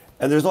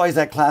 And there's always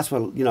that class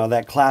when,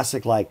 that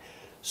classic like,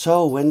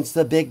 so when's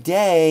the big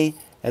day?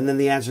 And then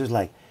the answer is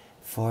like,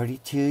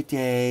 42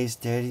 days,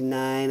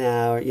 39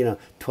 hours,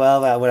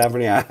 12 hours,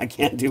 whatever. I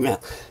can't do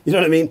math. You know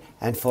what I mean?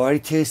 And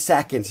 42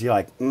 seconds. You're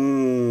like,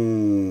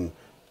 You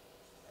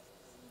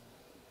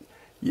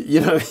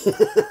know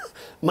what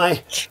I mean?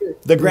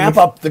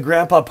 The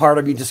grandpa part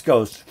of me just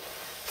goes,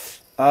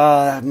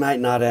 it might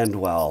not end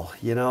well,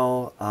 You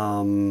know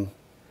what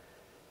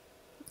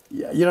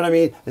I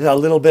mean? It's a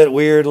little bit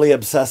weirdly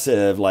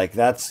obsessive. Like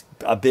that's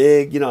a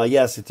big,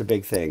 yes, it's a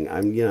big thing.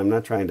 I'm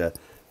not trying to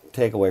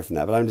take away from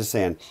that, but I'm just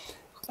saying,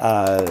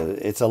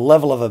 it's a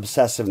level of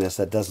obsessiveness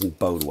that doesn't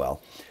bode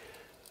well.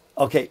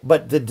 Okay,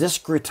 but the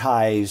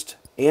discretized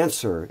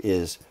answer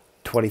is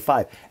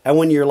 25. And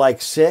when you're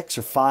like 6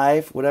 or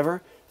 5,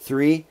 whatever,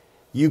 3,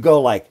 you go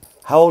like,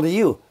 how old are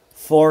you?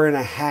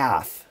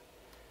 4.5.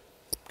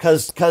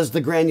 Because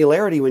the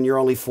granularity when you're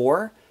only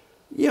 4,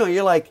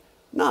 you're like,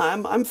 no,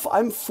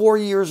 I'm 4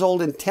 years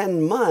old in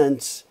 10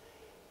 months.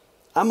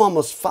 I'm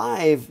almost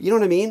 5. You know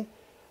what I mean?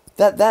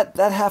 That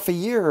half a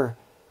year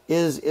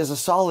is a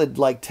solid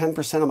like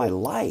 10% of my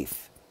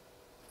life.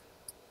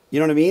 You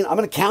know what I mean? I'm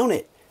going to count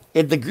it.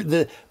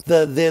 The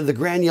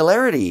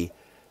granularity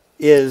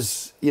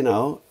is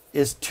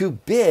too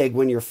big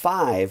when you're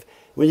 5.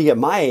 When you get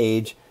my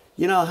age,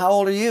 how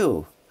old are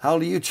you? How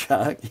old are you,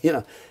 Chuck?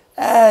 I'm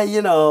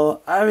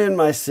in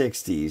my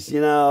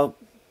 60s.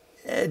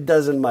 It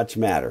doesn't much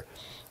matter.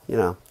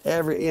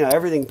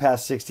 Everything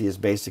past 60 is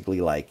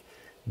basically like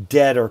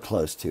dead or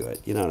close to it.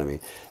 You know what I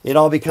mean? It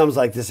all becomes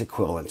like this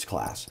equivalence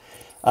class.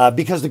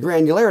 Because the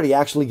granularity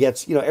actually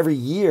gets, every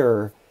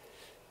year,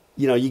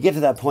 you get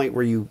to that point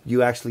where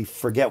you actually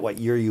forget what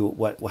year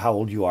how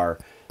old you are,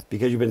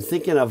 because you've been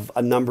thinking of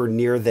a number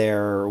near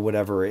there or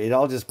whatever. It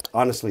all just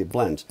honestly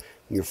blends.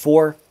 When you're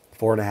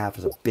 4.5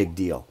 is a big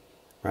deal,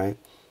 right?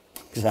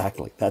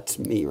 Exactly. That's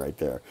me right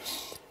there.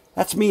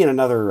 That's me in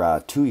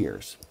another 2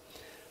 years.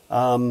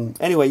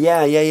 Anyway,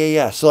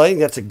 yeah. So I think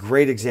that's a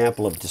great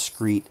example of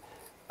discrete.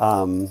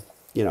 But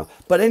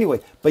anyway,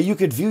 you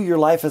could view your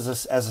life as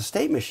a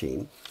state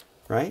machine,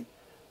 right?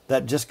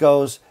 That just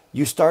goes,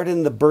 you start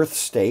in the birth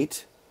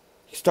state,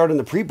 you start in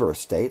the pre-birth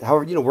state,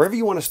 however, wherever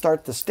you want to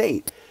start the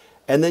state.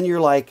 And then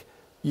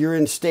you're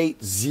in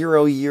state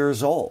 0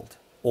 years old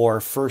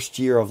or first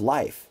year of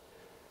life,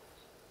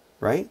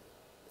 right?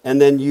 And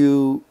then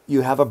you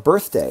have a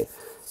birthday,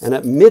 and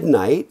at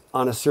midnight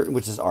on a certain,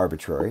 which is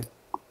arbitrary,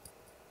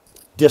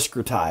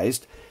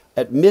 discretized,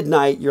 at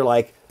midnight, you're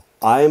like,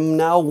 I'm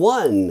now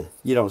 1.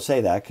 You don't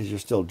say that because you're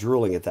still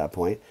drooling at that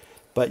point.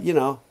 But,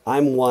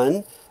 I'm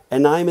 1,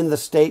 and I'm in the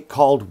state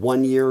called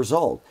 1 years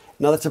old.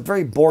 Now, that's a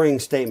very boring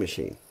state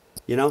machine.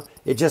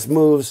 It just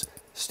moves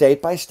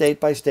state by state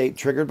by state,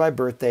 triggered by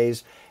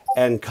birthdays,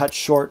 and cut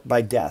short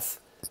by death.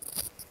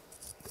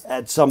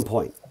 At some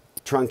point,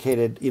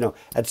 truncated,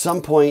 at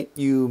some point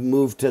you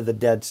move to the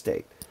dead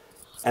state.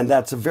 And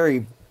it's a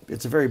very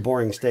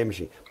boring state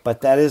machine.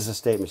 But that is a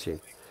state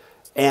machine.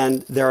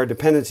 And there are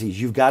dependencies.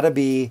 You've got to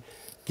be,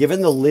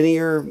 given the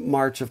linear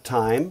march of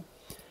time,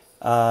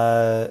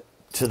 to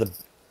the,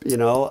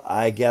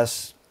 I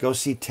guess, go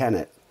see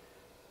Tenet.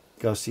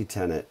 Go see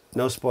Tenet.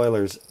 No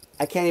spoilers.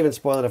 I can't even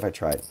spoil it if I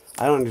tried.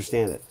 I don't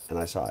understand it, and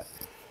I saw it.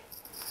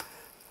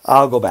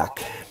 I'll go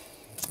back.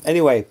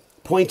 Anyway,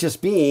 point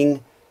just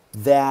being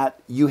that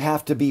you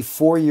have to be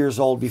 4 years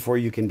old before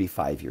you can be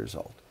 5 years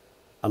old.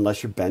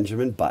 Unless you're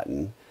Benjamin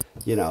Button,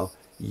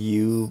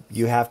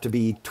 you have to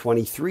be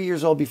 23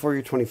 years old before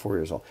you're 24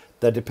 years old.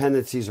 The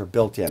dependencies are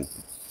built in.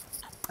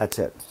 That's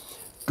it.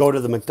 go to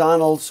the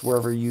McDonald's,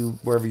 wherever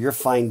your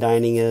fine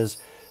dining is.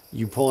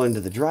 You pull into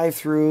the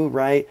drive-through,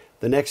 right?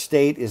 The next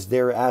state is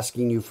they're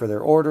asking you for their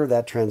order.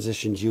 That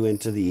transitions you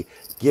into the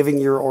giving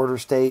your order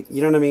state.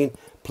 You know what I mean?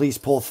 Please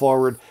pull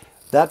forward.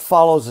 That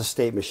follows a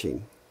state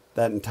machine.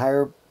 That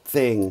entire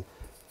thing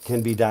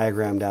can be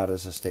diagrammed out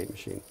as a state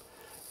machine.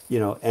 You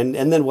know, and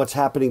then what's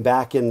happening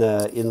back in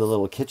the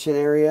little kitchen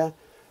area,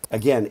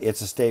 again,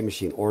 it's a state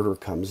machine. Order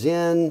comes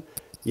in,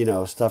 you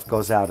know, stuff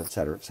goes out, et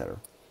cetera, et cetera.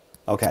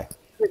 Okay.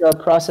 Like a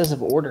process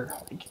of order.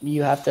 Like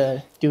you have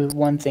to do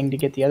one thing to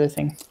get the other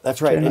thing.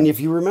 That's right. And if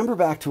you remember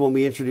back to when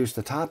we introduced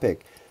the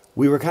topic,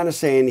 we were kind of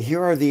saying,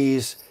 here are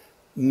these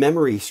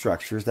memory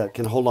structures that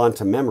can hold on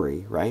to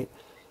memory, right?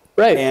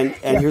 Right. And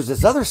here's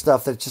this other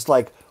stuff that's just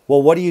like,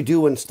 well, what do you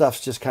do when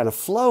stuff's just kind of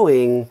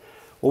flowing?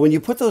 Well, when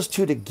you put those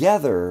two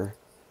together,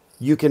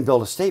 you can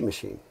build a state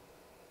machine.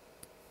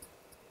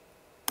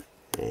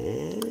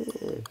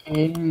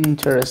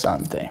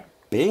 Interessante.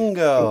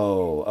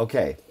 Bingo.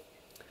 Okay.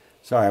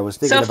 Sorry, I was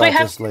thinking So if about we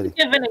have this lady. to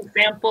give an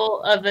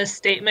example of a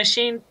state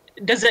machine,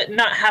 does it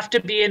not have to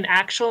be an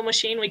actual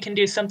machine? We can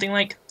do something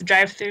like the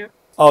drive-through.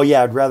 Oh,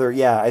 yeah, I'd rather,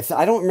 yeah.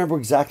 I don't remember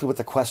exactly what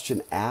the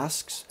question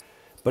asks,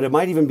 but it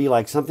might even be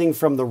like something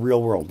from the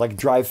real world, like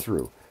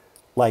drive-through.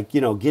 Like,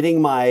 you know,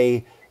 getting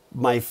my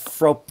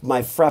frappuccino,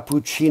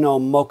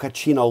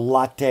 mochaccino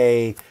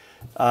latte,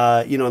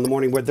 you know, in the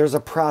morning, where there's a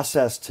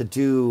process to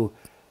do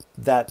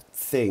that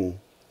thing,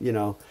 you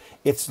know.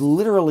 It's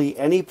literally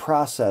any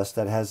process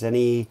that has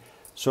any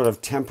sort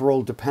of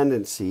temporal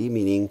dependency,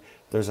 meaning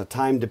there's a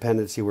time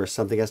dependency where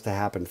something has to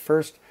happen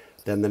first,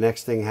 then the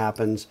next thing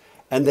happens,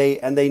 and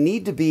they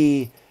need to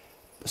be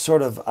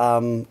sort of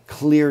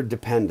clear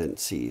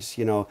dependencies.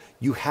 You know,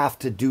 you have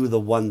to do the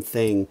one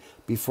thing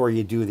before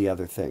you do the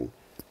other thing.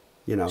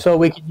 You know. So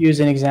we could use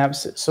an example.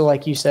 So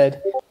like you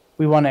said,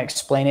 we want to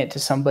explain it to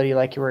somebody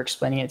like you were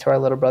explaining it to our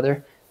little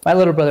brother. My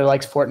little brother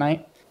likes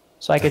Fortnite,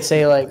 so I could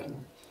say like,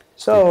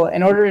 so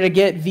in order to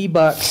get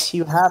V-Bucks,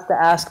 you have to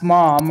ask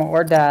mom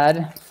or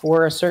dad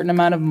for a certain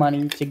amount of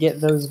money to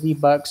get those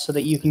V-Bucks so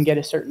that you can get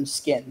a certain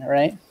skin,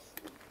 right?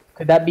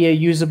 Could that be a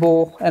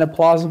usable and a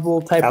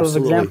plausible type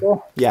Absolutely. of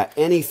example? Yeah,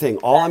 anything.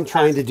 All I'm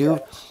trying to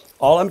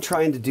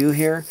do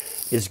here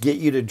is get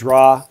you to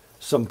draw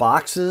some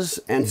boxes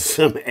and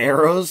some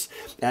arrows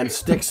and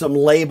stick some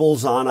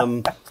labels on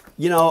them.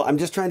 You know, I'm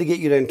just trying to get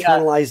you to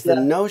internalize the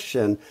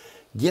notion.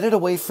 Get it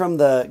away from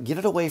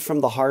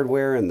the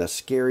hardware and the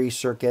scary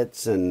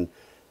circuits and,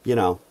 you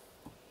know,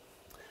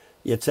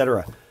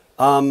 etc.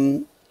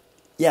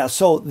 Yeah.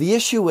 So the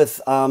issue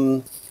with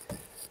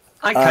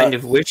I kind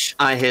of wish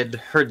I had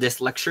heard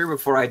this lecture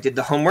before I did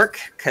the homework,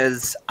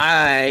 because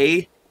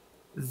I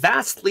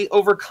vastly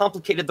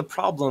overcomplicated the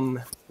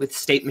problem with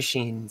state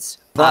machines.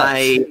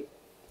 I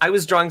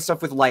was drawing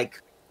stuff with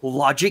like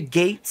logic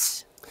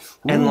gates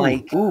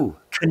and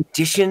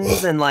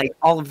conditions and like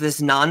all of this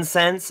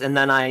nonsense, and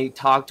then I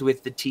talked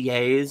with the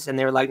TAs and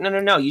they were like,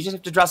 no, you just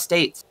have to draw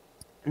states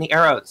and the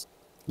arrows.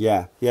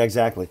 Yeah,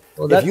 exactly.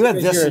 Well, if you had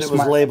this you're and a it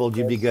was smart labeled,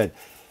 you'd be good.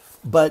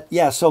 But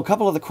yeah, so a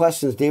couple of the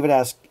questions David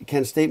asked: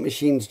 can state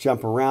machines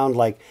jump around?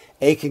 Like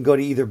A can go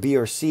to either B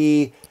or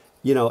C,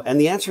 you know? And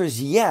the answer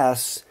is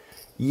yes,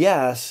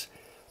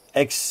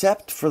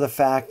 except for the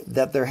fact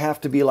that there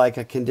have to be like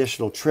a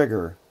conditional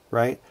trigger,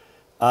 right?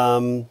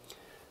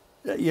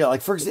 Yeah,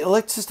 like for example,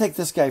 let's just take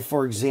this guy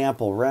for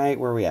example, right?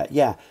 Where are we at?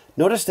 Yeah,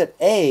 notice that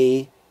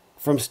A,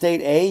 from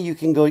state A, you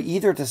can go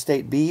either to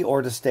state B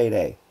or to state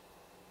A,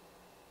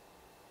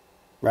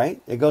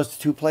 right? It goes to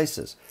two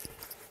places.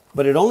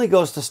 But it only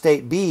goes to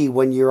state B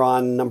when you're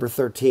on number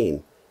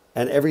 13,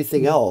 and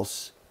everything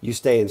else, you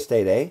stay in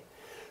state A.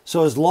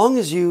 So as long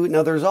as you,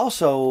 now there's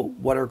also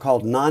what are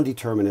called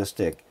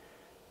non-deterministic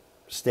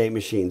state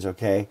machines,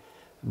 okay?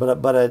 But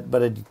a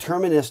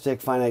deterministic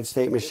finite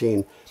state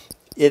machine,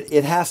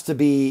 it has to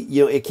be,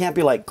 you know, it can't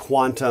be like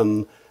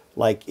quantum,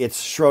 like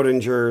it's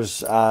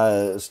Schrodinger's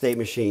state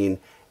machine,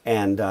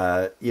 and,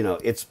 you know,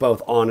 it's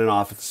both on and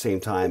off at the same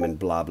time and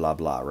blah, blah,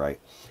 blah,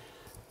 right?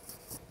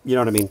 You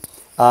know what I mean?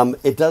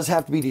 It does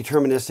have to be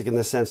deterministic in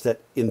the sense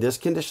that in this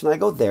condition I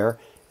go there,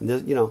 and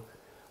this, you know,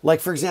 like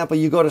for example,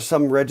 you go to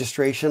some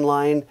registration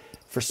line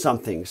for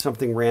something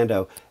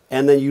rando,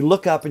 and then you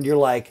look up and you're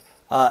like,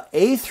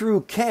 A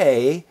through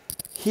K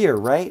here,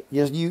 right?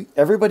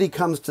 Everybody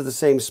comes to the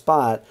same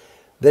spot.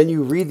 Then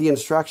you read the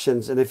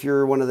instructions, and if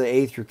you're one of the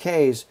A through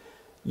Ks,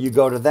 you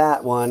go to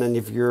that one, and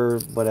if you're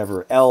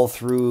whatever L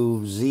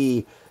through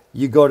Z,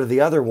 you go to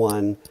the other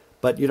one.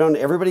 But you don't.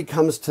 Everybody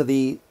comes to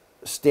the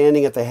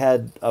standing at the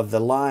head of the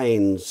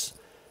lines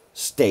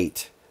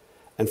state,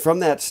 and from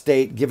that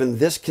state, given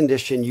this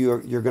condition, you're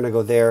going to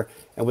go there,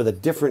 and with a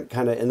different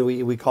kind of, and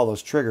we call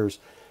those triggers,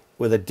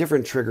 with a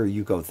different trigger,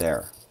 you go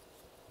there.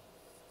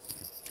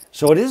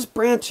 So it is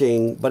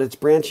branching, but it's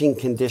branching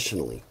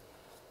conditionally.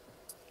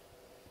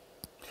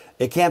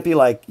 It can't be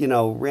like, you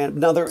know,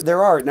 now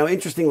there are, now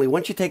interestingly,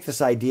 once you take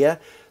this idea,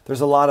 there's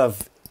a lot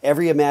of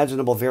every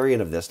imaginable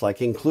variant of this,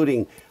 like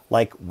including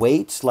like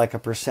weights, like a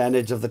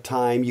percentage of the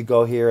time you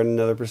go here and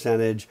another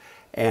percentage.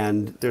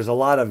 And there's a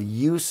lot of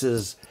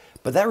uses,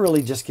 But that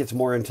really just gets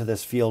more into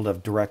this field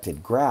of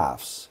directed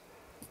graphs,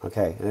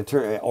 okay,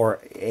 or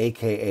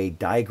AKA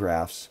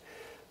digraphs.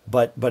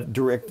 But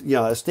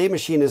a state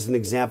machine is an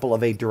example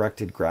of a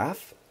directed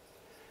graph,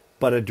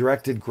 but a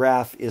directed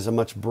graph is a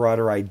much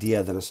broader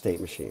idea than a state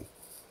machine.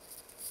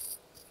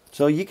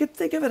 So you could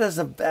think of it as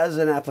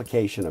an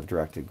application of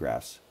directed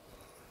graphs.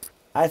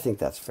 I think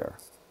that's fair.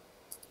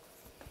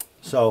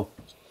 So,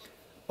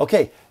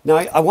 okay, now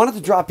I wanted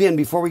to drop in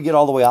before we get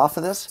all the way off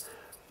of this.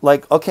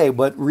 Like, okay,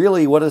 but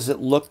really, what does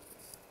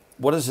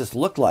this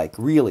look like,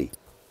 really?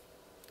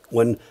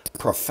 When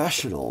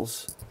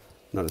professionals,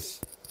 notice,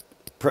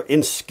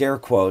 in scare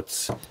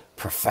quotes,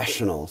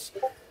 professionals,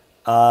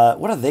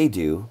 what do they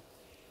do?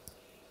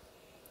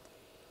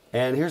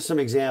 And here's some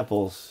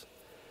examples.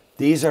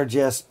 These are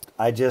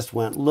I just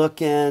went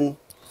looking.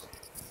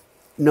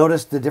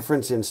 Notice the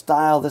difference in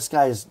style.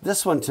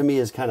 This one to me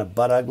is kind of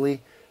butt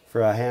ugly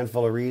for a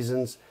handful of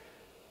reasons.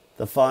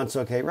 The font's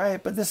okay,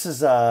 right? But this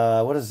is,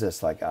 what is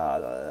this? Like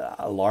a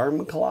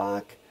alarm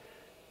clock,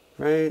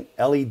 right?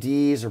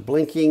 LEDs are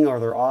blinking, or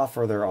they're off,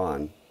 or they're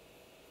on.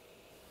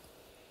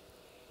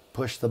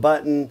 Push the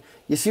button.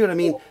 You see what I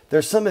mean?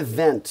 There's some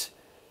event,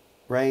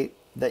 right,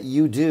 that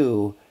you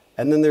do,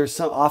 and then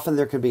often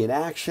there can be an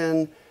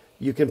action.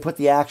 You can put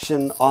the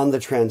action on the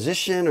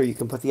transition, or you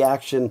can put the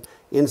action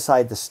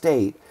inside the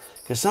state,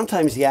 because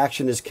sometimes the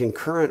action is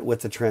concurrent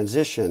with the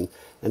transition,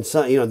 and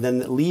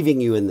then leaving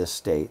you in this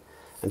state.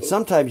 And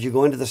sometimes you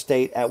go into the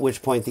state at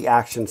which point the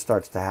action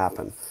starts to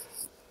happen.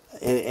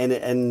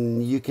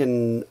 And you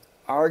can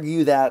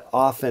argue that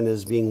often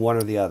as being one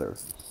or the other.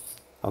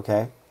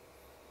 Okay?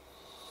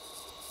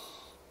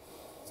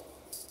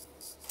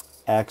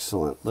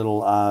 Excellent.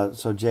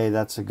 So Jay,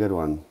 that's a good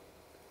one.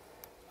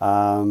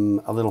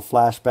 A little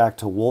flashback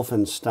to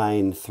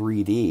Wolfenstein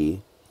 3D,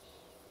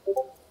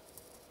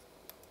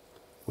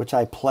 which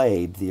I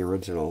played, the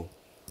original.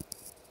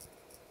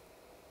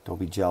 Don't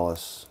be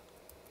jealous.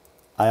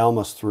 I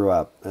almost threw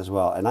up as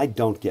well, and I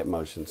don't get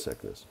motion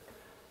sickness.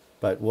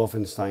 But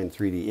Wolfenstein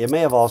 3D. It may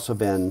have also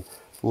been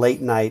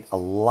late night, a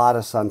lot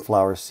of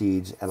sunflower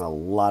seeds, and a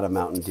lot of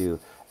Mountain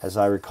Dew. As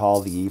I recall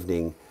the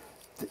evening,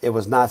 it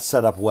was not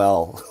set up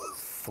well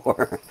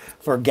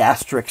for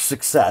gastric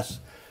success.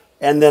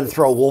 And then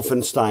throw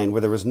Wolfenstein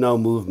where there was no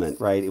movement,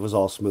 right? It was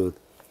all smooth.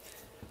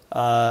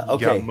 Okay. You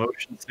got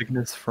motion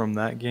sickness from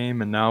that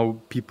game, and now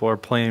people are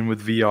playing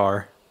with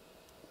VR.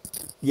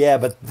 Yeah,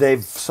 but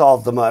they've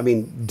solved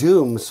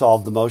Doom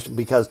solved the motion,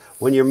 because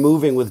when you're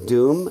moving with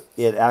Doom,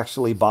 it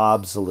actually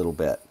bobs a little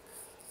bit.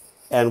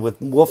 And with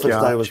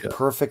Wolfenstein, it was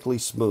perfectly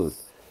smooth.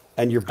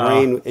 And your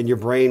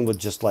brain would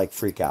just like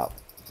freak out.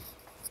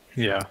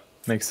 Yeah,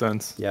 makes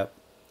sense. Yep.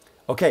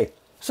 Okay,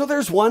 so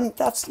there's one.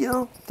 That's,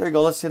 there you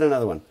go. Let's hit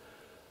another one.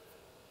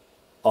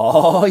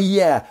 Oh,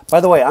 yeah. By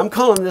the way, I'm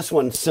calling this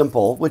one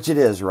simple, which it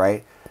is,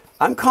 right?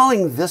 I'm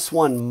calling this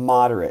one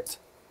moderate.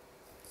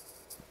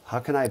 How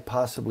can I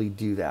possibly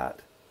do that?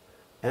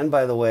 And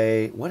by the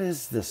way, what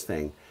is this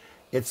thing?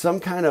 It's some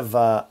kind of,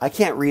 I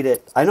can't read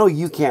it. I know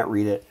you can't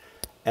read it.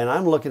 And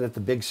I'm looking at the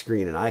big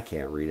screen and I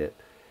can't read it.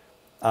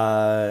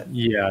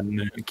 Yeah,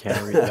 no, you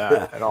can't read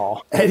that at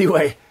all.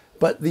 Anyway,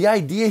 but the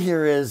idea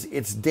here is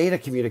it's data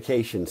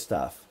communication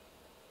stuff.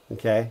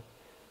 Okay?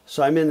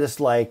 So I'm in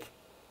this I'm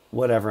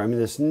in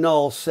this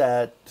null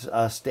set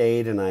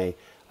state, and I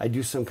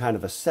do some kind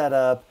of a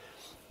setup.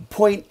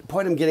 Point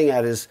I'm getting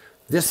at is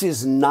this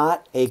is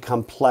not a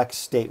complex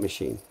state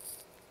machine.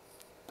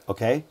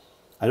 Okay?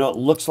 I know it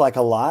looks like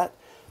a lot,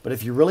 but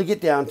if you really get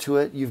down to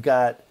it, you've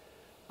got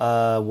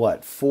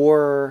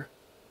 4,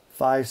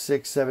 5,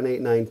 6, 7,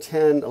 8, 9,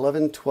 10,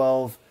 11,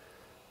 12,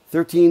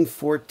 13,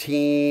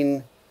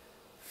 14,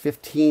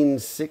 15,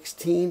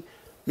 16.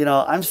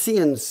 I'm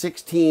seeing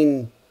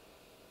 16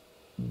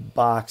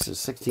 boxes,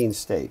 16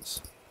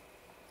 states.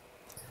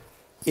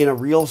 In a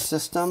real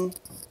system,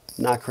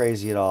 not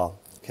crazy at all.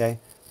 Okay?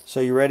 So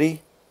you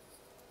ready?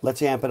 Let's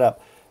amp it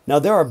up. Now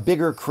there are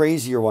bigger,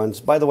 crazier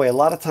ones. By the way, a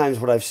lot of times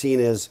what I've seen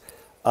is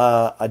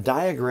a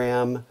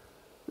diagram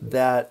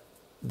that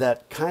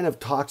kind of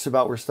talks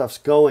about where stuff's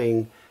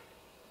going,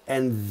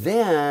 and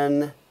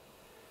then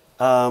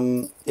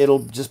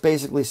it'll just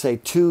basically say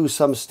to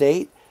some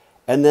state,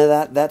 and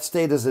then that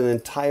state is an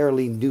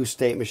entirely new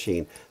state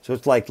machine. So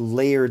it's like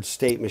layered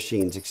state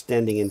machines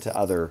extending into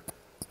other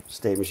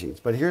state machines.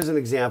 But here's an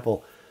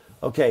example.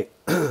 Okay,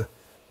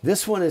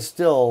 this one is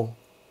still,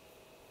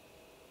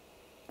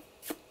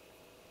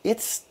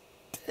 it's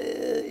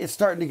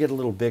starting to get a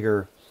little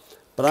bigger.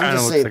 But I'm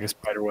just saying, looks like a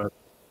spider web.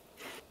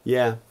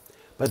 Yeah,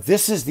 but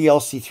this is the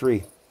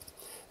LC3.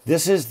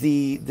 This is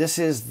the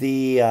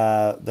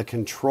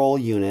control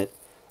unit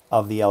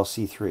of the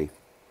LC3.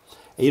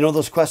 And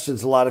those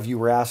questions a lot of you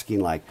were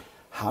asking, like,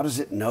 how does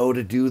it know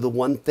to do the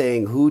one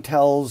thing? Who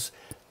tells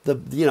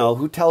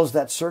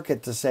that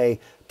circuit to say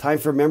time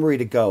for memory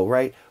to go,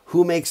 right?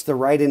 Who makes the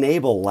right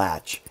enable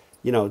latch?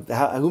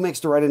 Who makes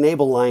the right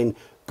enable line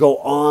go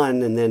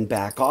on and then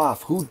back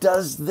off? Who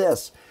does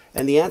this?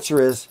 And the answer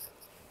is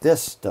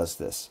this does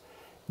this.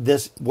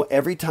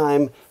 Every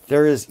time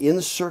there is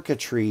in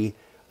circuitry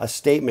a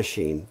state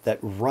machine that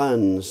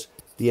runs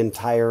the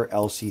entire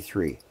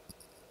LC3.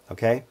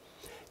 Okay?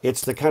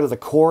 It's the kind of the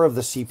core of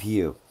the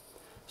CPU,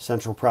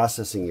 central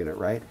processing unit,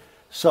 right?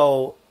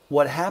 So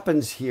what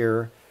happens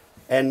here,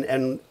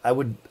 and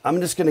I'm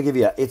just going to give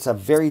you it's a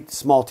very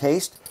small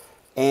taste,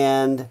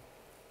 and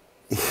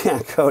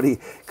yeah, Cody,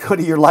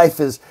 your life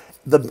is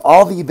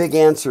all the big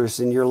answers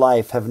in your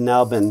life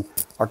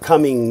are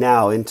coming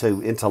now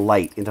into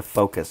light, into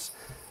focus,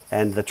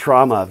 and the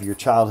trauma of your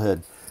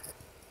childhood,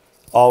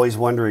 always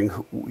wondering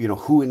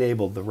who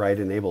enabled the right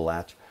enable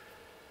latch.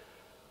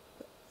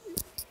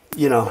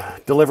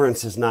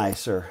 Deliverance is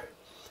nice, or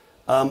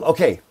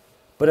okay,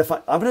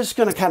 but I'm just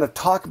going to kind of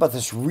talk about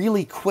this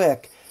really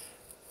quick.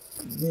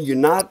 You're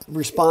not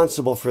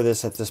responsible for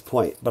this at this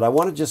point, but I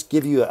want to just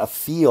give you a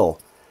feel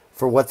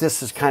for what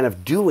this is kind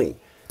of doing.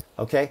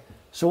 Okay,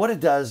 so what it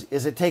does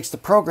is it takes the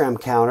program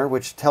counter,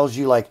 which tells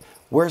you like,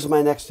 where's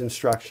my next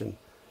instruction?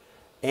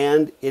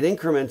 And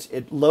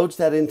it loads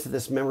that into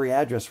this memory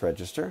address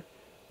register,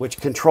 which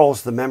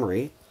controls the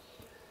memory,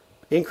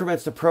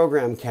 increments the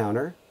program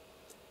counter,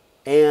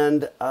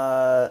 and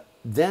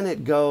then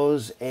it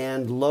goes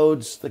and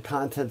loads the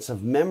contents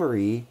of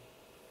memory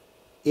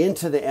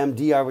into the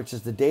MDR, which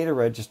is the data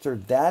register.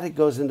 That it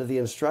goes into the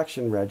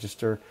instruction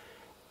register,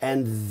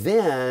 and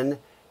then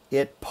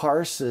it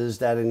parses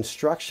that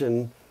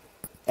instruction,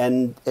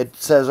 and it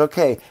says,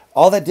 okay,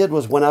 all that did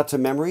was went out to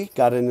memory,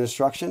 got an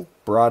instruction,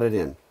 brought it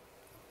in.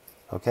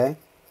 Okay?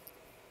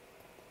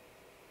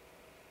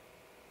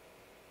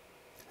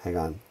 Hang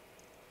on.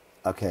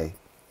 Okay.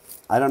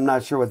 I'm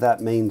not sure what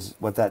that means,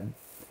 that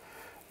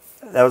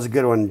was a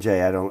good one,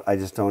 Jay. I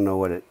just don't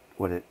know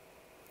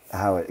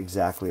how it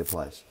exactly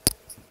applies.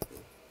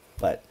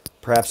 But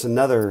perhaps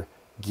another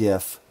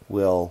GIF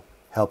will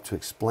help to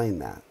explain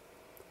that.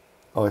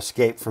 Oh,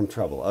 escape from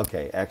trouble.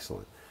 Okay,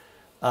 excellent.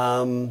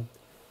 And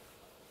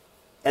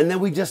then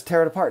we just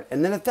tear it apart.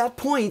 And then at that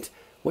point,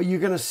 what you're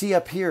going to see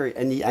up here,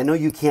 and I know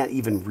you can't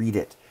even read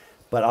it,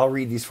 but I'll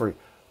read these for you.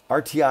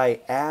 RTI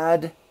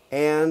add,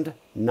 and,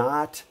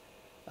 not.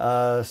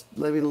 I'm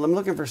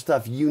looking for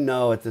stuff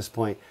at this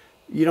point.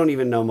 You don't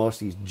even know most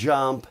of these.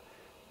 Jump,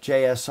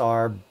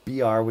 JSR,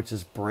 BR, which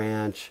is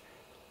branch.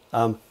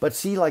 But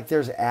see, like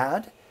there's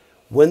add.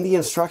 When the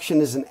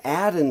instruction is an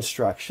add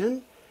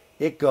instruction,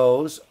 it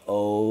goes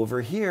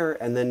over here,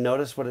 and then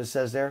notice what it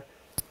says there.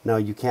 No,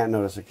 you can't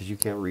notice it because you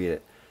can't read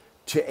it.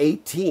 To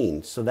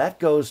 18. So that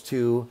goes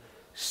to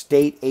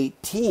state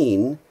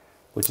 18,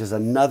 which is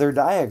another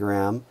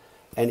diagram.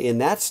 And in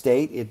that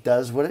state, it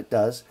does what it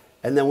does.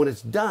 And then when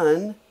it's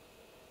done,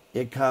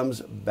 it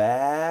comes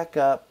back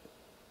up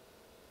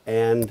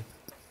and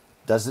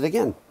does it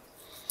again,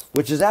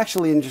 which is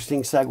actually an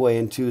interesting segue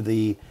into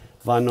the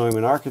von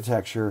Neumann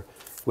architecture,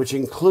 which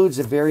includes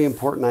a very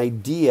important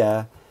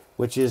idea,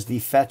 which is the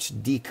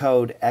fetch,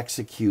 decode,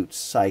 execute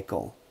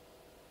cycle.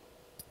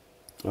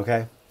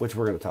 Okay, which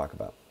we're going to talk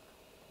about.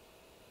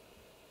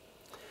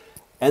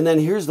 And then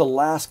here's the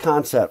last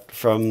concept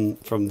from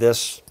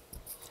this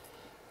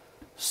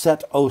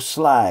set of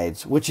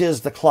slides, which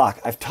is the clock.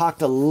 I've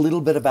talked a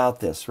little bit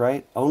about this,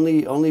 right?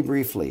 Only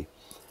briefly.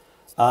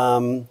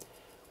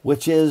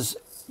 Which is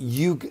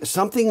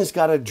something's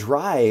got to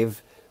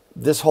drive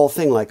this whole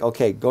thing. Like,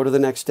 okay, go to the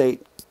next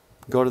state,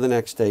 go to the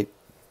next state,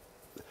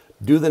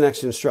 do the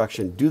next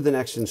instruction, do the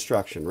next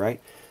instruction,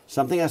 right?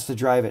 Something has to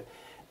drive it.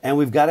 And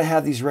we've got to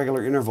have these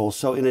regular intervals.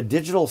 So in a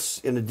digital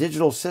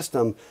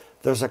system,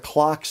 there's a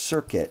clock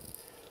circuit,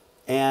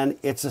 and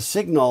it's a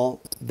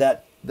signal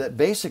that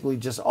basically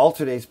just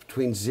alternates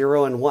between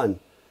 0 and 1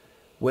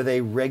 with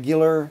a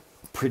regular,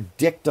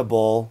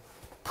 predictable,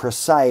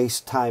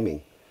 precise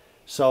timing.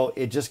 So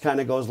it just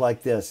kind of goes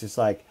like this. It's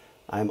like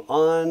I'm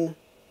on,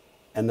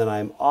 and then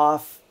I'm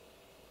off,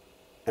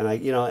 and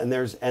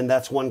and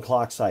that's one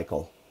clock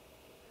cycle.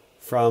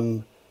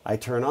 From I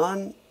turn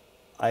on,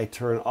 I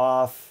turn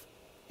off,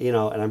 and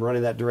I'm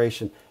running that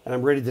duration, and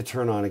I'm ready to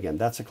turn on again.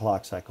 That's a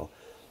clock cycle.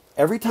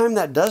 Every time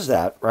that does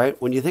that,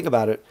 right? When you think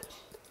about it,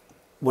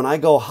 when I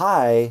go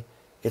high,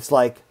 it's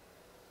like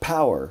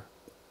power.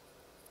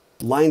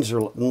 Lines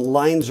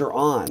are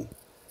on.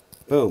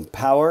 Boom.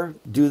 Power,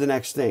 do the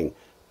next thing.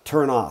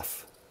 Turn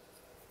off.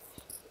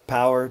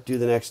 Power, do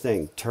the next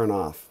thing. Turn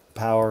off.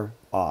 Power,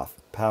 off.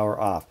 Power,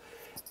 off.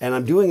 And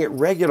I'm doing it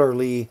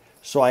regularly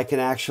so I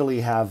can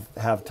actually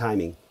have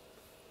timing.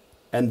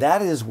 And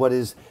that is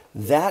what's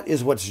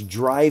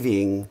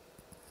driving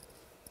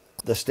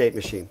the state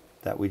machine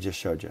that we just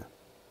showed you.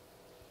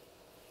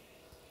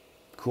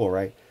 Cool,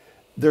 right?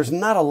 There's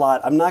not a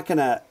lot. I'm not going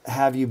to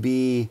have you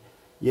be,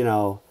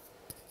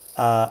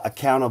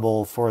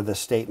 accountable for the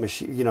state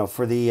machine,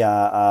 for the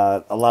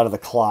a lot of the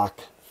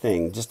clock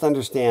thing. Just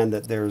understand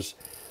that there's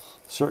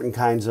certain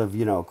kinds of,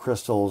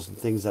 crystals and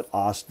things that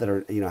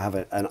are, have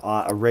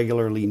a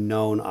regularly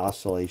known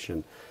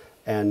oscillation,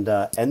 and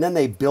then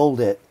they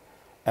build it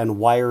and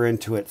wire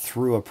into it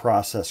through a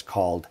process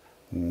called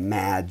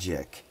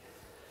magic.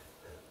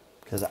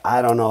 Because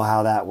I don't know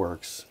how that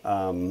works.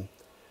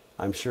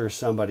 I'm sure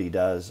somebody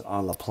does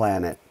on the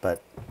planet,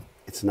 but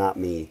it's not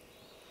me.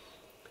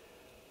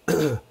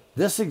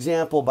 This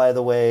example, by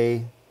the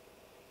way,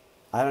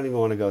 I don't even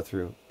want to go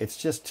through. It's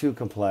just too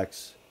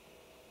complex.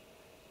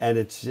 And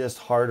it's just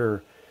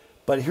harder.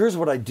 But here's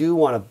what I do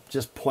want to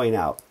just point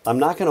out. I'm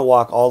not going to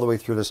walk all the way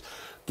through this.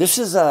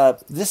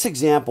 This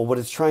example, what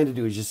it's trying to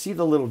do is, you see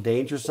the little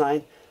danger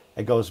sign?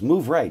 It goes,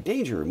 move right,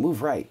 danger,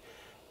 move right.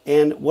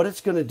 And what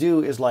it's going to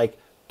do is like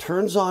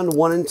turns on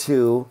 1 and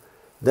 2,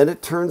 then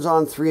it turns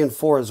on 3 and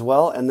 4 as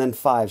well, and then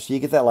 5. So you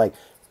get that like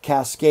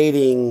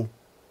cascading.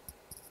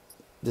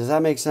 Does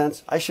that make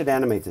sense? I should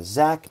animate this.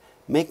 Zach,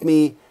 make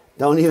me,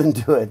 don't even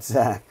do it,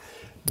 Zach.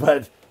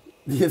 But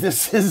yeah,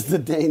 this is the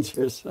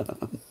danger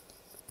zone.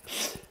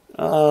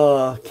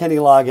 Oh, Kenny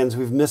Loggins,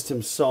 we've missed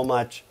him so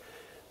much.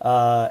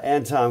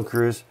 And Tom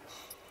Cruise.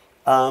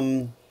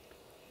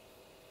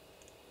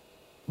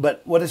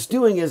 But what it's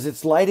doing is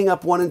it's lighting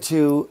up 1 and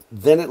 2,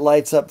 then it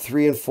lights up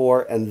 3 and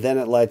 4, and then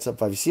it lights up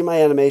 5. You see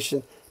my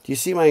animation? Do you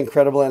see my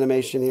incredible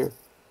animation here?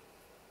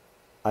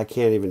 I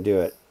can't even do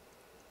it.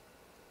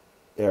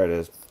 There it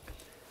is.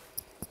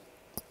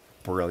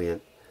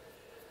 Brilliant.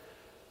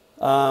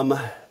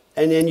 And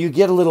then you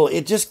get a little,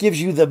 it just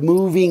gives you the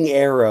moving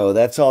arrow.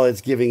 That's all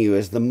it's giving you,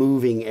 is the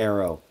moving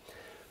arrow.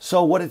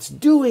 So what it's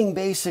doing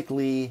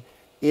basically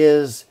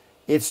is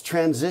it's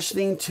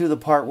transitioning to the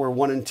part where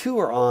 1 and 2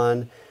 are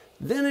on.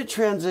 Then it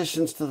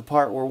transitions to the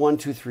part where 1,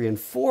 2, 3, and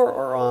 4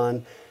 are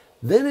on.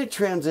 Then it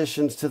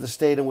transitions to the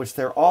state in which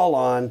they're all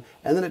on.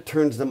 And then it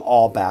turns them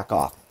all back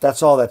off.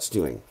 That's all that's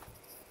doing.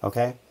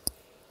 Okay?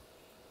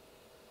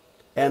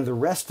 And the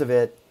rest of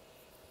it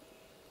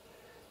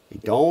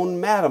don't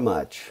matter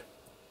much.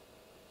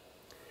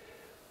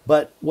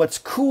 But what's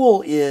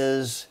cool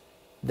is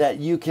that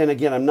you can,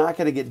 again, I'm not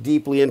going to get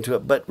deeply into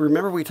it, but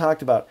remember we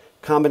talked about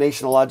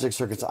combinational logic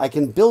circuits. I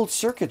can build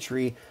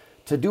circuitry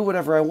to do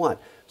whatever I want.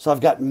 So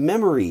I've got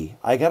memory.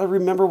 I got to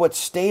remember what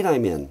state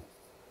I'm in.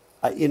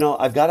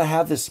 I've got to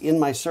have this in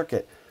my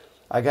circuit.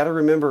 I got to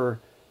remember,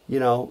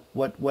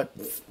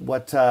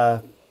 what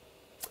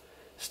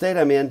state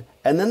I'm in.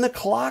 And then the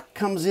clock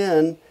comes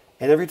in,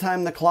 and every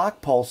time the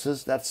clock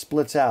pulses, that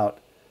splits out.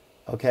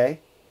 Okay?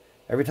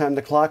 Every time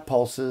the clock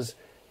pulses,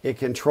 it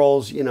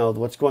controls,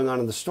 what's going on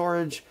in the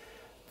storage.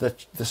 The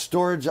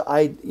storage,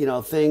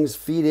 things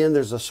feed in.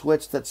 There's a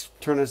switch that's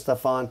turning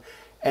stuff on.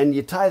 And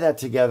you tie that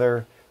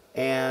together,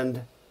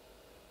 and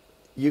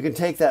you can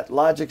take that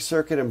logic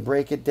circuit and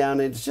break it down.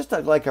 It's just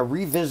like a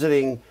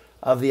revisiting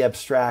of the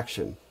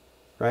abstraction,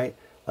 right?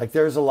 Like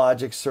there's a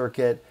logic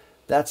circuit.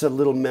 That's a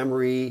little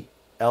memory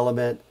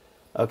element,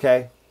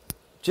 okay?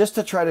 Just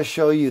to try to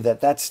show you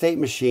that that state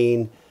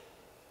machine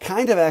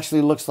kind of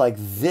actually looks like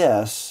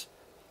this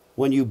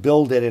when you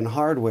build it in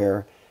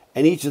hardware.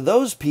 And each of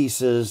those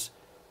pieces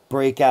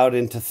break out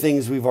into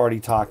things we've already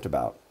talked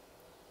about.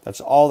 That's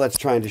all that's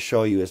trying to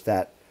show you, is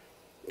that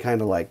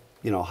kind of like,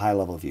 high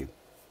level view.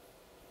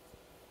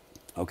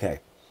 Okay.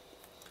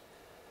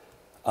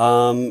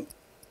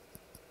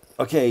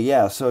 Okay,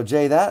 yeah. So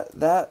Jay,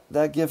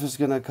 that GIF is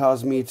going to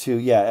cause me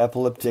to,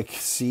 epileptic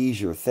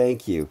seizure.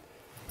 Thank you.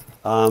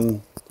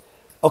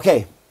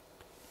 Okay.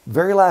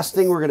 Very last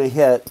thing we're going to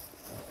hit.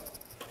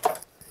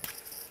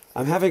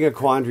 I'm having a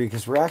quandary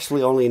because we're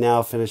actually only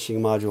now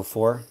finishing module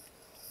 4.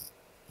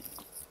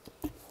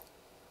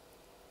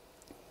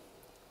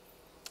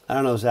 I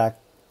don't know, Zach.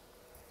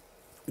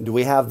 Do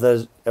we have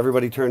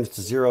everybody turns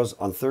to zeros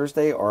on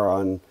Thursday or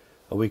on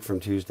a week from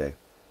Tuesday?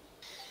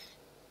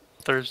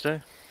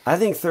 Thursday. I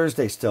think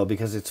Thursday still,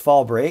 because it's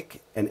fall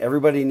break and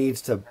everybody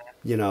needs to,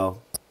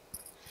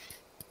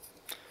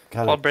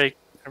 Fall break,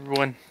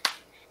 everyone.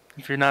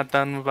 If you're not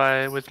done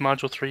with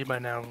module 3 by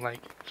now,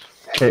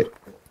 Hey,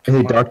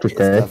 Dr.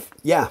 K.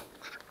 Yeah.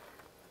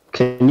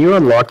 Can you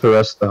unlock the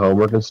rest of the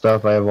homework and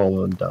stuff? I have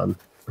all of them done.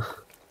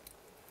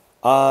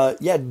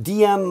 Yeah,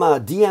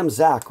 DM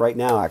Zach right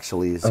now,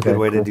 actually, is a good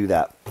way to do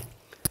that.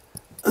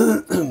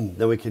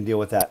 Then we can deal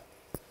with that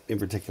in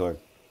particular.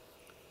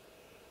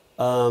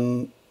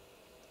 Yeah,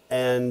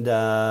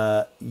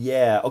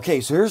 okay,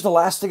 so here's the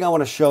last thing I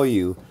want to show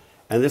you,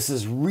 and this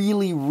is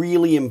really,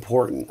 really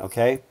important,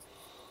 okay?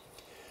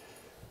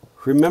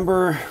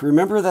 Remember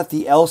that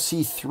the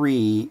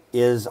LC3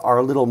 is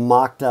our little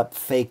mocked up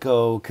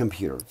FACO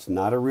computer. It's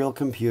not a real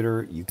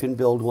computer. You can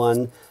build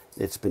one.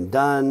 It's been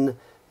done.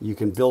 You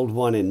can build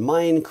one in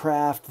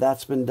Minecraft.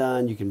 That's been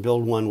done. You can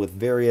build one with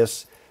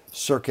various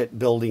circuit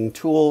building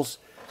tools.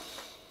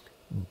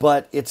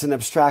 But it's an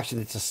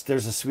abstraction.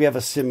 We have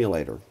a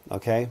simulator,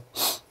 okay?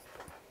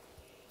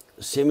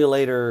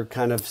 Simulator,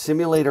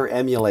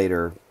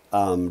 emulator,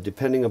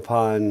 depending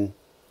upon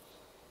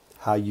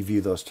how you view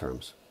those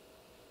terms.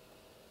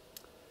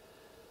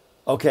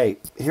 Okay,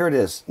 here it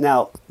is.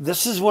 Now,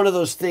 this is one of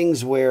those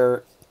things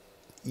where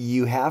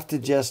you have to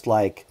just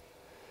get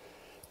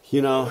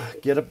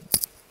a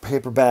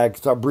paper bag,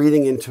 start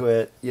breathing into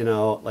it,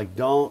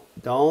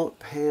 don't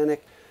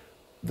panic.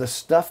 The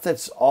stuff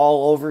that's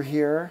all over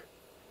here,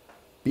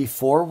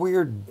 before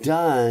we're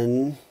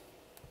done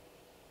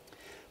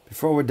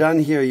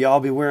here, y'all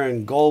be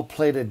wearing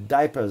gold-plated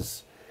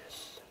diapers.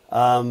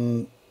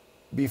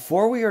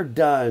 Before we are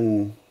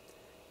done,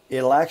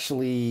 it'll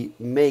actually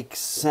make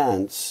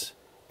sense.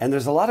 And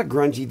there's a lot of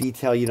grungy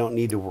detail you don't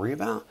need to worry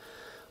about.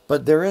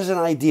 But there is an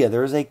idea,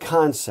 there is a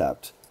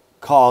concept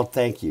called,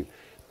 thank you,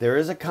 there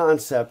is a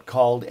concept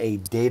called a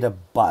data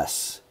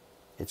bus.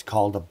 It's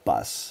called a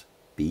bus,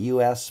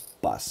 B-U-S,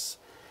 bus.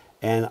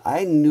 And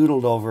I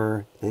noodled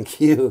over, thank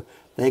you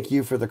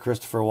for the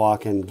Christopher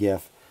Walken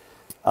gif.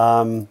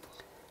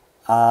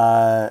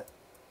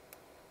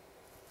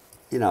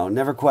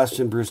 Never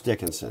question Bruce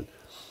Dickinson.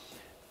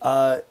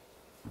 The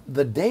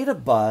data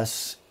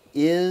bus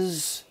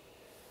it's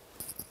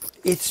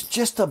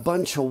just a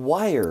bunch of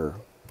wire.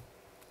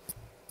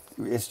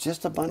 It's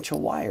just a bunch of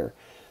wire.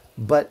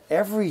 But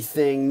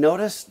everything,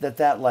 notice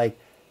that like,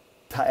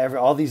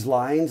 all these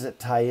lines that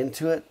tie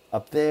into it,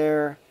 up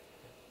there,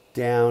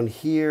 down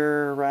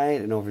here, right,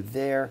 and over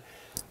there.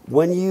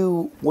 When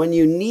you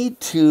need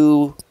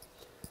to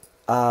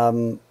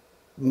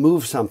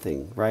move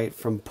something, right,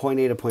 from point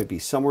A to point B,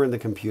 somewhere in the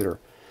computer,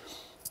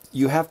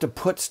 you have to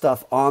put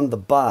stuff on the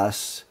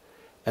bus,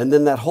 and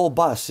then that whole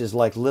bus is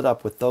like lit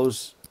up with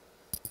those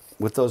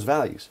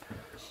values.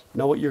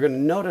 Now what you're going to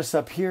notice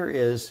up here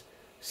is,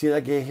 see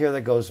that gate here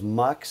that goes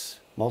mux,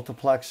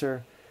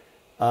 multiplexer?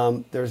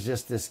 There's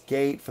just this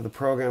gate for the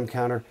program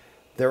counter.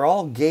 They're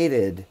all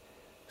gated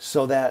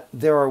so that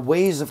there are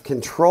ways of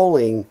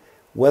controlling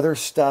whether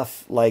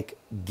stuff like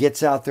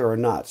gets out there or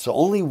not. So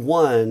only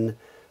one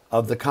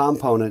of the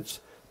components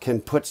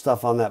can put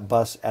stuff on that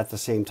bus at the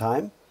same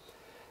time.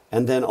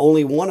 And then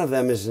only one of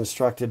them is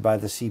instructed by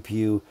the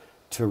CPU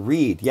to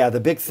read. Yeah, the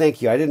big,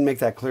 thank you. I didn't make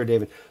that clear,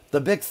 David. The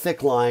big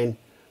thick line,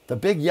 the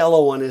big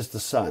yellow one is the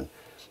sun.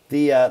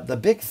 The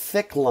big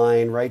thick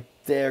line right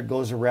there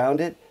goes around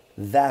it.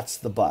 That's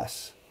the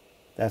bus.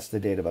 That's the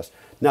data bus.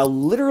 Now,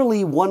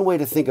 literally one way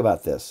to think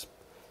about this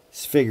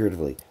is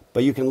figuratively,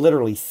 but you can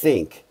literally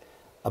think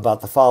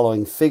about the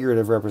following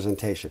figurative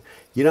representation.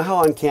 You know how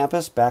on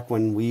campus, back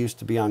when we used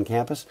to be on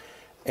campus,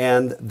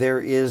 and there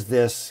is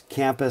this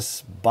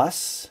campus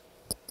bus?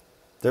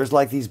 There's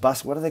like these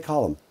bus, what do they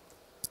call them?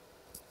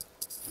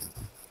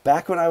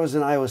 Back when I was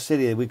in Iowa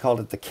City, we called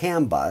it the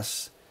CAM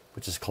bus,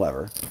 which is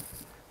clever.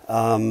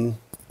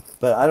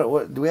 But I don't,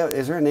 what, do we have,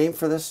 is there a name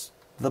for this?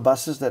 The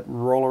buses that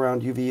roll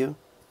around UVU?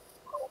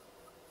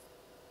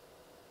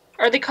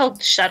 Are they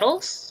called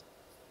shuttles?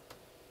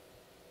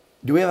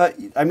 Do we have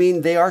I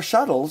mean, they are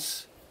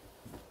shuttles.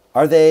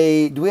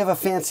 Do we have a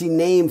fancy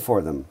name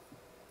for them?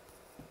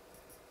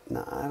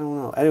 No, I don't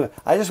know. Anyway,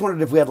 I just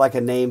wondered if we had like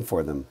a name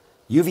for them.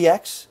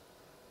 UVX?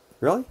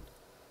 Really?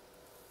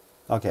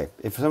 Okay.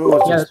 If someone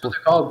wants to that's what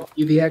they're called,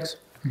 UVX.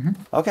 Mm-hmm.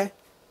 Okay.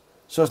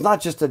 So it's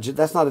not just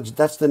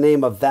that's the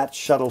name of that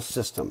shuttle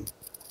system.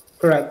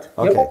 Correct.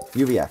 Okay. Yep.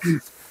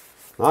 UVX.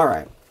 All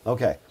right.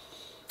 Okay.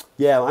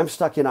 Yeah, I'm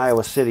stuck in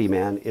Iowa City,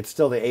 man. It's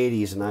still the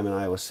 80s, and I'm in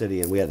Iowa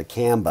City, and we had the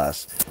CAM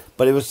bus.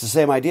 But it was the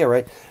same idea,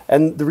 right?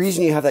 And the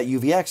reason you have that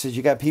UVX is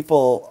you got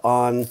people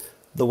on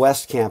the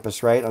West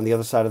Campus, right, on the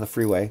other side of the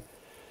freeway.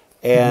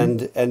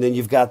 And and then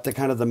you've got the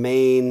kind of the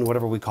main,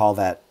 whatever we call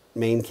that,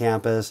 main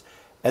campus.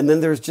 And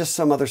then there's just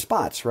some other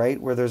spots, right,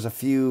 where there's a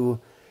few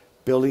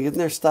buildings. Isn't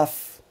there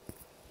stuff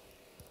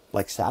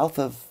like south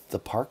of the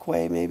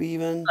Parkway, maybe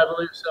even? I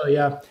believe so,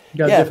 yeah. You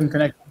got different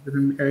connections,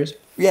 different areas.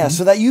 Yeah,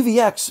 so that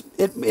UVX,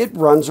 it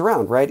runs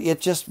around, right? It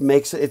just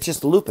makes it's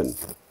just looping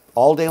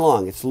all day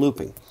long. It's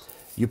looping.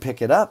 You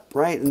pick it up,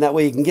 right? And that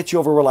way you can get you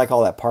over where like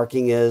all that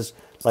parking is,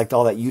 like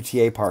all that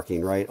UTA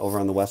parking, right? Over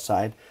on the west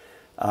side,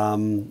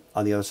 on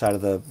the other side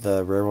of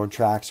the railroad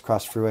tracks,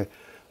 across the freeway,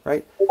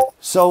 right?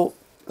 So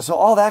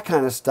all that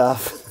kind of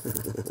stuff.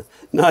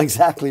 Not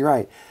exactly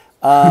right.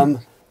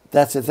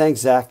 That's it.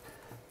 Thanks, Zach.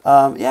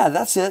 Yeah,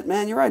 that's it,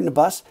 man. You're riding the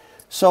bus.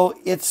 So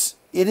it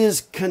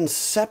is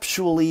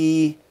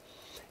conceptually,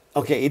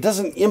 okay, it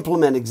doesn't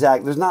implement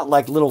exact. There's not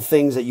like little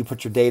things that you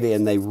put your data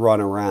in, they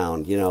run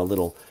around, you know,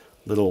 little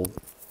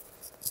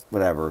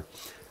whatever,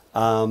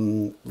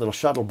 little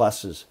shuttle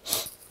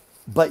buses.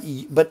 But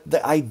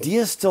the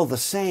idea is still the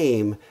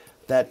same,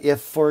 that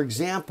if, for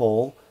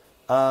example,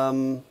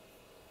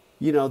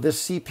 you know,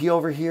 this CPU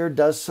over here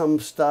does some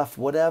stuff,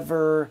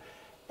 whatever,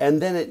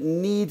 and then it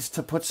needs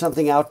to put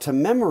something out to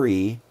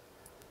memory,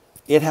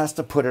 it has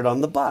to put it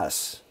on the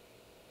bus.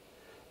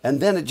 And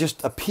then it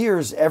just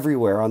appears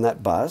everywhere on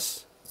that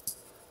bus.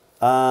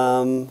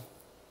 That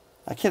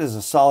kid is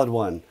a solid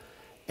one.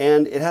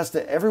 And it has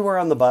to everywhere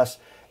on the bus.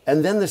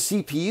 And then the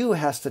CPU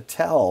has to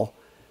tell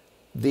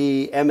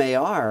the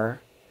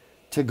MAR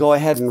to go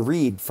ahead and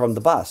read from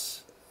the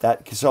bus.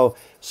 So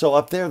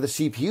up there, the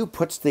CPU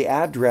puts the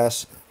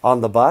address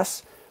on the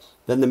bus.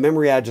 Then the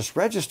memory address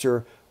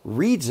register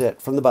reads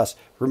it from the bus.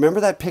 Remember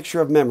that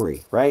picture of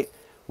memory, right?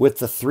 With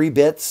the 3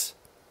 bits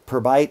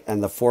per byte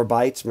and the 4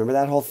 bytes. Remember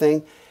that whole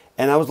thing?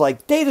 And I was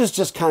like, data's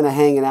just kind of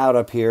hanging out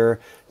up here.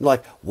 And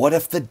like, what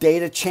if the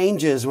data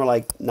changes? And we're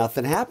like,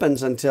 nothing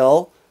happens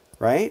until,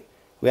 right?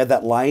 We had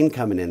that line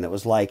coming in that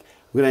was like,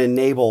 we're going to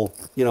enable,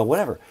 you know,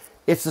 whatever.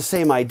 It's the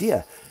same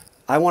idea.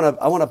 I want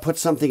to put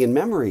something in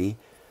memory.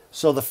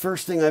 So the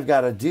first thing I've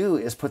got to do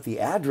is put the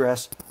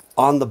address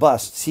on the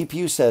bus.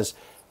 CPU says,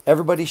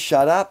 everybody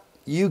shut up.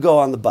 You go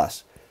on the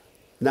bus.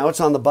 Now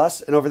it's on the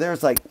bus, and over there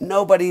it's like,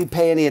 nobody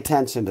pay any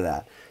attention to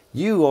that.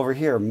 You over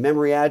here,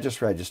 memory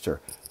address register,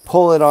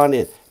 pull it on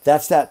in.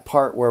 That's that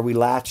part where we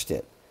latched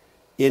it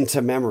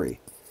into memory.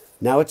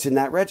 Now it's in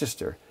that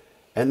register.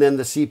 And then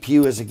the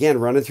CPU is again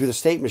running through the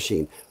state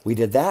machine. We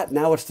did that.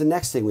 Now what's the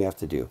next thing we have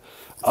to do?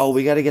 Oh,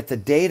 we got to get the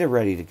data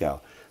ready to go.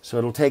 So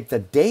it'll take the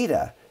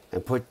data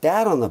and put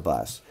that on the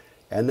bus.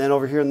 And then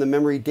over here in the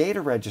memory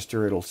data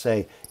register, it'll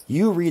say,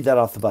 you read that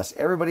off the bus.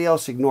 Everybody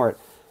else ignore it.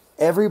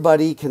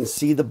 Everybody can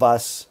see the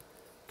bus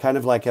kind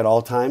of like at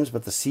all times,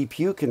 but the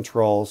CPU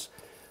controls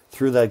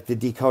through the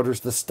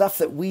decoders, the stuff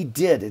that we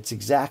did. It's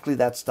exactly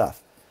that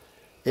stuff.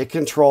 It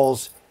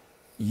controls,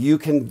 you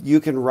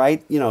can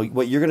write, you know,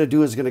 what you're going to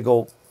do is going to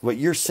go, what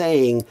you're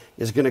saying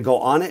is going to go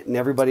on it and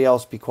everybody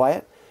else be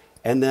quiet.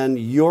 And then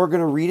you're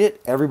going to read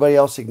it, everybody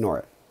else ignore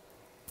it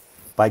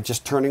by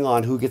just turning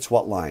on who gets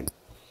what line.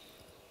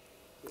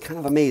 Kind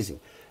of amazing.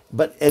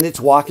 And it's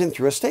walking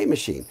through a state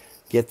machine.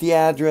 Get the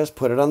address,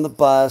 put it on the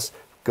bus,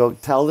 go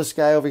tell this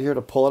guy over here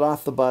to pull it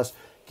off the bus,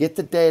 get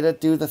the data,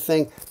 do the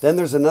thing. Then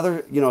there's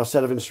another, you know,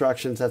 set of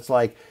instructions that's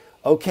like,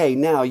 okay,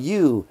 now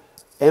you,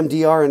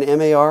 MDR and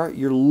MAR,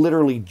 you're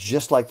literally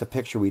just like the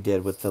picture we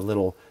did with the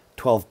little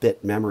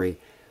 12-bit memory.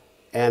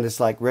 And it's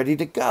like ready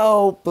to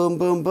go, boom,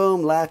 boom,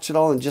 boom, latch it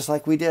all, and just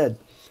like we did.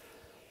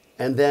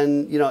 And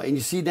then, you know, and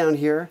you see down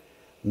here,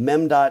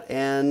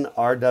 mem.n,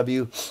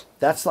 RW,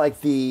 that's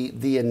like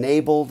the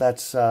enable,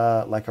 that's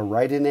like a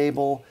write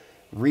enable,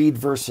 read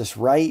versus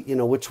write, you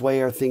know, which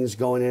way are things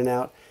going in and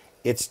out.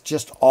 It's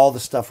just all the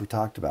stuff we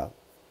talked about.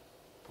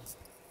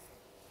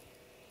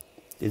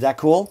 Is that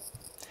cool?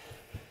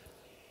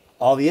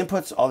 All the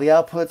inputs, all the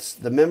outputs,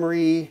 the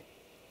memory,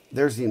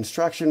 there's the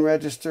instruction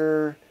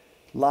register,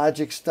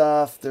 logic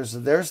stuff. There's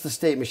the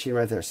state machine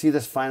right there. See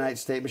this finite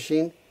state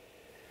machine?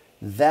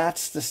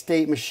 That's the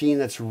state machine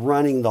that's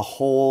running the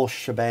whole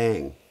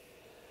shebang.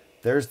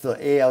 There's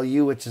the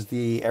ALU, which is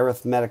the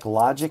arithmetic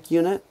logic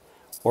unit,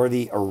 or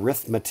the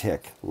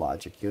arithmetic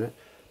logic unit,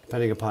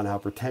 depending upon how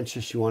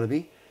pretentious you want to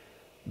be.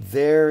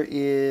 There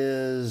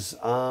is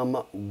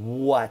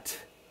what?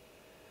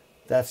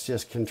 That's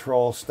just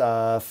control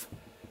stuff.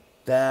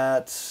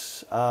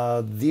 That's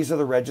these are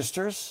the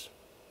registers,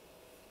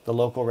 the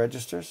local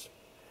registers,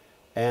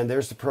 and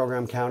there's the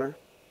program counter.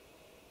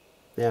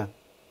 Yeah,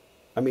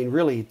 I mean,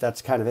 really,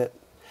 that's kind of it.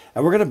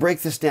 And we're going to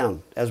break this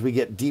down as we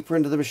get deeper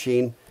into the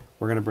machine.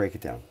 We're going to break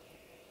it down.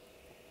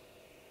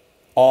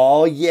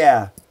 Oh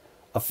yeah,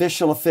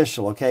 official.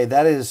 Okay,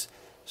 that is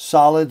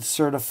solid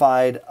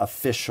certified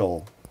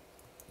official.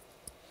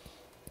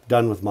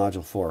 Done with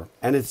module 4,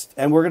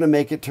 and we're going to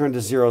make it turn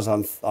to zeros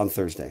on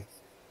Thursday.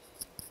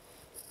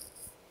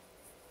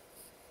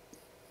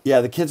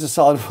 Yeah, the kid's a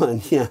solid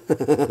one. Yeah.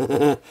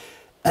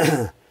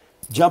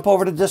 Jump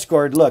over to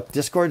Discord. Look,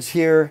 Discord's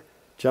here.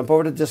 Jump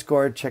over to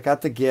Discord. Check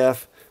out the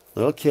GIF.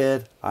 Little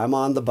kid. I'm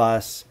on the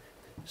bus.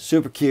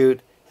 Super cute.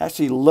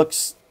 Actually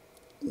looks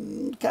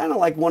kind of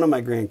like one of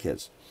my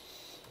grandkids.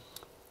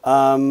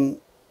 Yeah,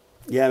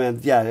 man.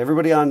 Yeah,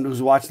 everybody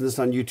who's watching this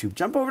on YouTube,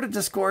 jump over to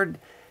Discord.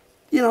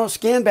 You know,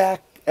 scan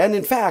back. And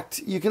in fact,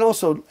 you can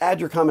also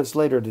add your comments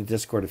later to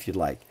Discord if you'd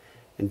like.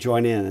 And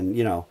join in and,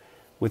 you know,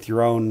 with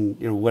your own,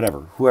 you know,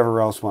 whatever.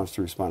 Whoever else wants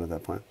to respond at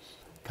that point.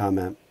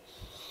 Comment.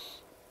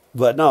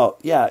 But no,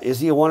 yeah,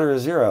 is he a 1 or a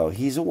 0?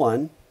 He's a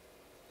 1.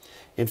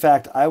 In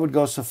fact, I would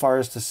go so far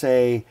as to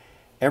say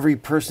every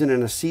person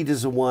in a seat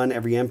is a 1,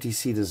 every empty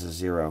seat is a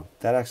 0.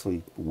 That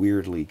actually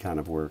weirdly kind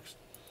of works.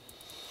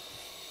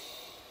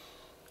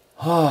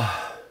 Module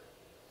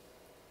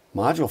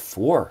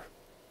 4.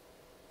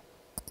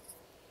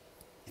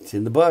 It's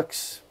in the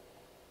books.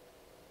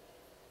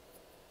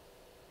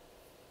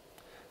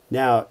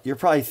 Now, you're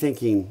probably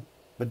thinking,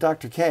 but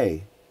Dr.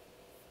 K,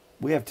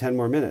 we have 10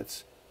 more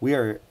minutes. We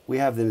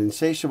have an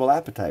insatiable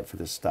appetite for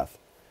this stuff.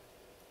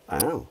 I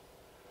know.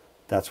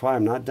 That's why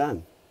I'm not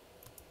done.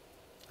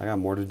 I got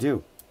more to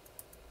do.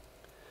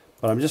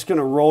 But I'm just going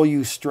to roll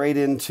you straight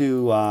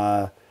into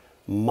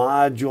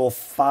Module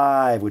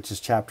 5, which is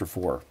Chapter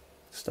 4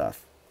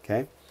 stuff.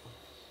 Okay?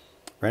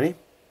 Ready?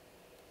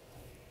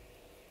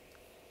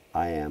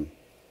 I am.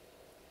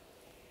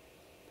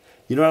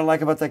 You know what I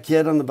like about that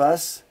kid on the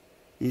bus?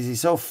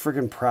 He's so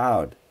freaking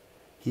proud.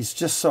 He's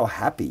just so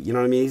happy. You know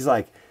what I mean? He's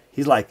like,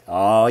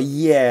 oh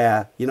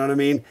yeah. You know what I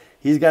mean?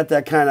 He's got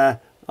that kind of,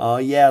 oh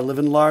yeah,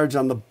 living large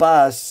on the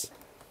bus.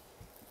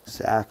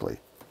 Exactly.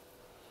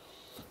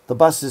 The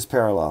bus is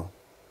parallel.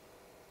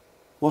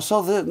 Well,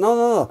 so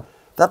no.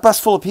 That bus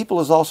full of people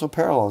is also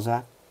parallel,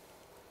 Zach.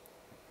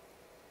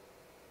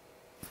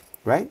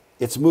 Right?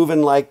 It's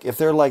moving like, if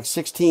there are like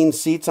 16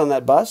 seats on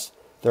that bus,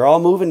 they're all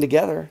moving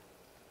together.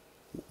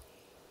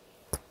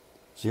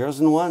 Zeros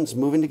and ones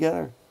moving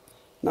together.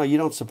 No, you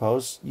don't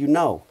suppose. You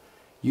know.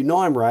 You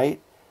know I'm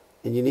right,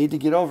 and you need to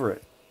get over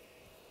it.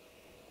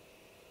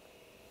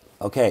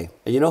 Okay,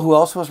 and you know who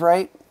else was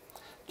right?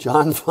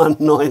 John von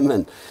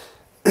Neumann.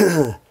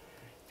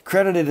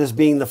 Credited as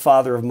being the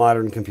father of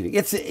modern computing.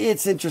 It's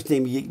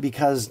interesting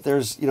because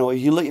there's, you know,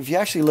 if you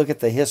actually look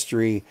at the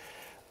history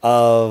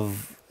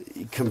of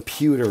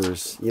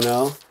computers, you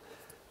know,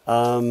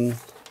 There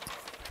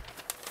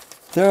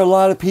are a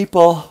lot of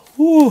people.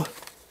 Whew,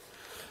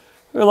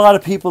 there are a lot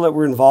of people that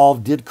were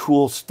involved, did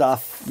cool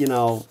stuff, you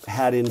know,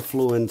 had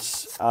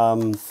influence.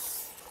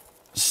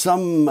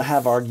 Some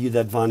have argued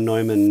that von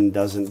Neumann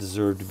doesn't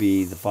deserve to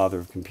be the father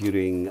of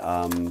computing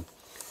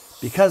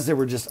because there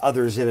were just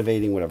others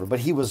innovating, whatever.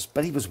 But he was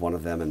one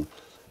of them, and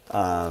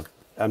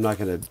I'm not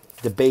going to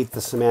debate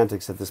the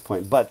semantics at this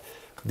point. But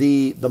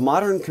the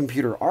modern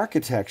computer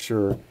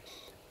architecture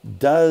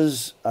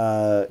does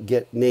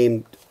get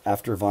named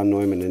after von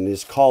Neumann and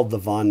is called the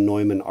von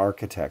Neumann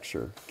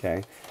Architecture.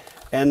 Okay,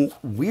 and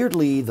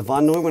weirdly, the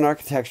von Neumann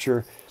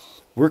Architecture,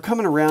 we're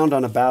coming around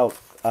on about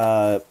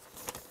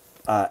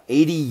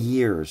 80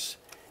 years.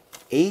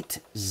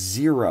 80.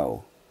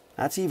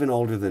 That's even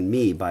older than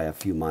me by a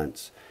few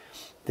months.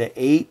 The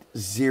 80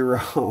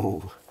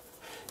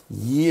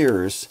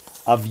 years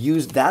of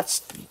use.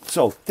 That's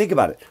so. Think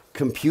about it.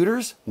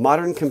 Computers,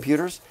 modern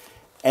computers,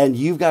 and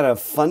you've got a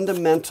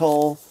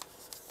fundamental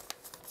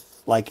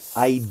like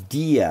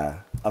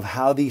idea of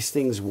how these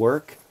things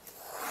work,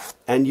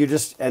 and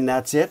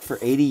that's it for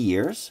 80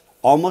 years,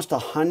 almost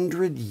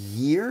 100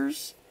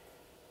 years.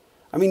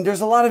 I mean,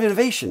 there's a lot of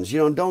innovations. You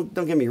know, don't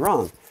get me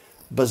wrong,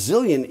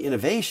 bazillion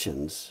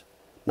innovations,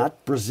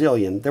 not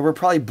Brazilian. There were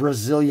probably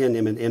Brazilian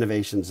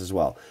innovations as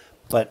well,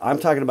 but I'm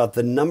talking about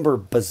the number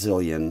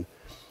bazillion.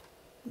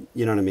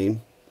 You know what I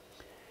mean?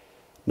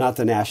 Not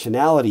the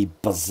nationality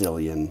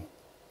bazillion.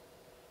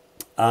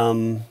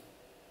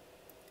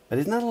 But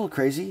isn't that a little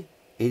crazy?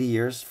 80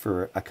 years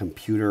for a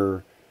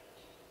computer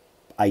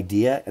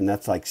idea, and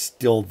that's like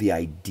still the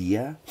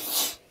idea.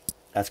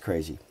 That's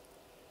crazy.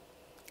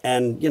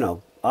 And, you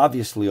know,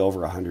 obviously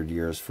over 100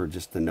 years for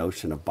just the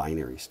notion of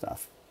binary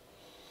stuff.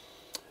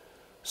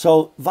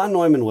 So von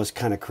Neumann was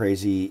kind of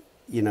crazy,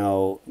 you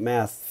know,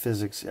 math,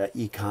 physics,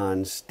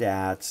 econ,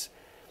 stats.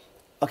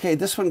 Okay,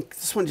 this one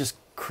just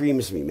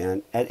creams me,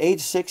 man. At age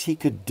 6, he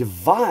could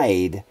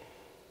divide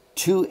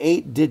two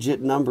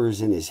 8-digit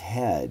numbers in his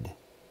head.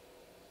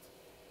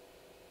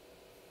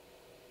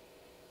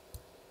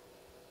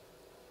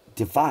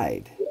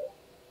 Divide.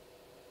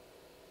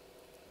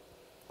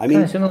 I mean,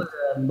 kind of similar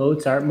to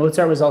Mozart.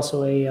 Mozart was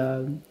also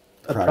a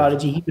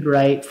prodigy. He could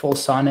write full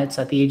sonnets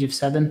at the age of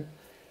 7.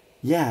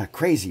 Yeah,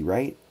 crazy,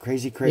 right?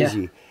 Crazy.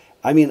 Yeah.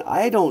 I mean,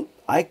 I was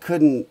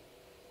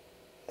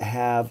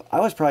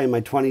probably in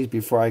my 20s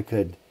before I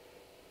could,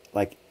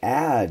 like,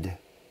 add,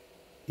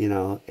 you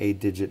know,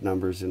 8-digit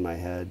numbers in my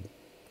head.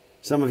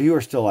 Some of you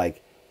are still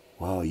like,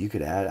 whoa, you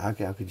could add, how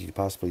could you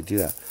possibly do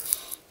that?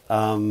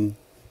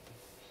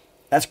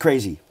 That's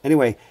crazy.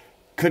 Anyway,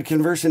 could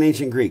converse in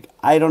ancient Greek.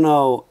 I don't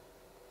know.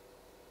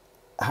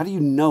 How do you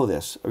know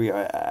this?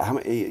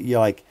 You're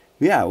like,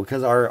 yeah,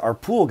 because our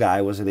pool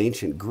guy was an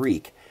ancient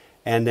Greek.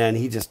 And then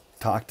he just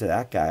talked to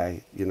that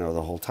guy, you know,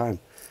 the whole time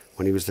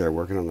when he was there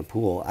working on the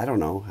pool. I don't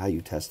know how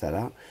you test that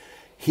out.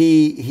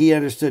 He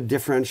understood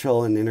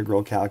differential and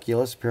integral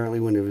calculus apparently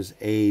when he was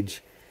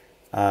age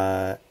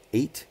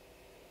 8.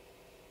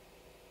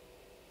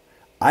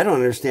 I don't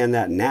understand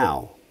that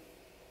now.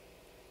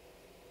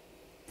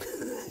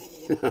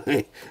 You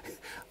know,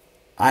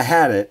 I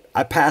had it.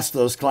 I passed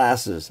those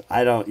classes.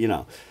 I don't, you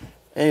know.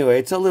 Anyway,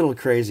 it's a little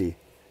crazy.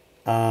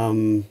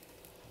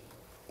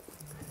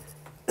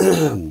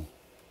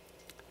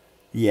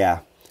 Yeah.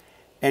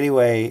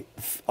 Anyway,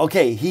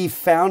 okay, he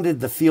founded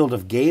the field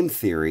of game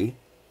theory.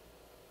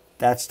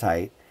 That's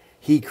tight.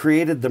 He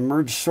created the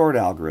merge sort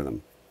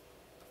algorithm,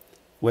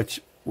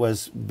 which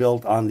was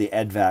built on the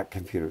EDVAC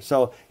computer.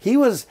 So he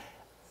was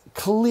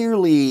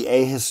clearly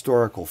a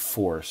historical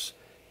force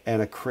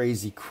and a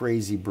crazy,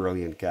 crazy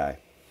brilliant guy.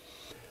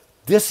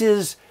 There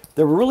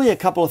were really a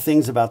couple of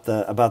things about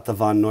the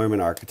von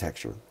Neumann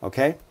architecture,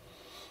 okay?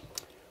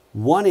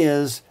 One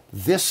is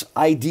this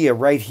idea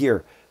right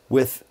here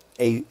with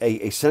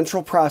a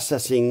central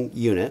processing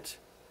unit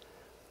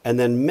and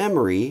then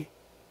memory,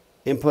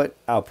 input,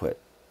 output.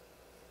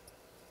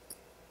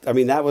 I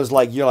mean, that was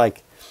like, you're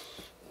like,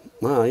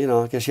 well, you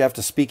know, I guess you have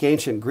to speak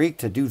ancient Greek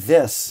to do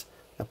this.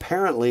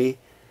 Apparently,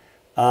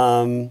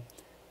 yeah,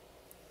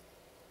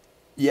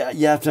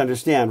 you have to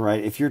understand,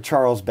 right? If you're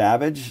Charles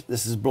Babbage,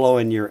 this is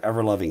blowing your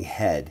ever-loving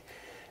head.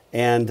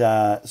 And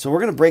so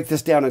we're going to break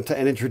this down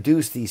and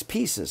introduce these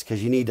pieces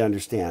because you need to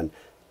understand,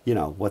 you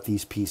know, what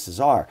these pieces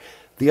are.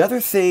 The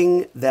other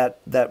thing that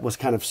was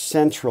kind of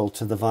central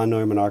to the von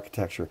Neumann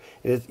architecture,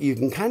 you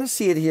can kind of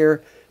see it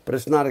here, but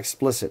it's not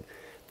explicit.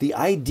 The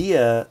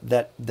idea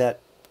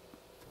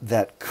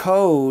that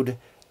code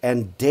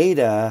and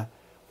data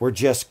were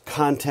just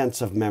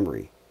contents of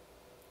memory.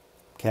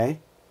 Okay?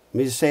 Let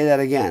me just say that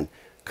again.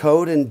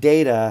 Code and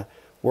data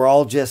were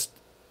all just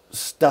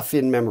stuff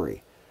in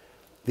memory.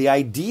 The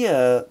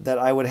idea that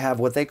I would have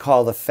what they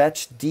call the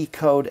fetch,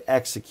 decode,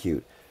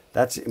 execute.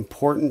 That's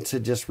important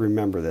to just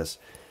remember this,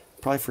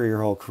 probably for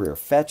your whole career.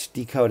 Fetch,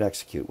 decode,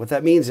 execute. What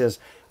that means is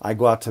I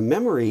go out to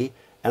memory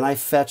and I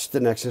fetch the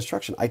next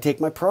instruction. I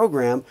take my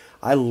program,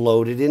 I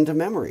load it into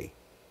memory,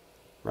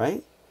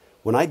 right?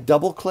 When I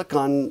double click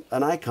on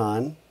an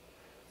icon,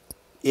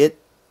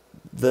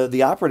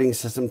 the operating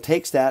system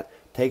takes that,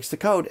 takes the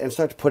code and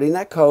starts putting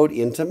that code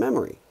into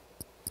memory.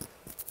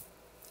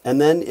 And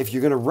then if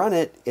you're going to run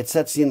it, it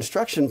sets the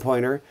instruction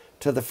pointer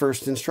to the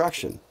first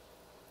instruction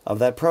of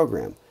that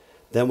program.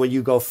 Then when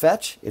you go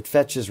fetch, it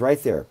fetches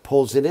right there,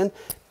 pulls it in,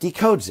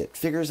 decodes it,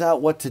 figures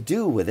out what to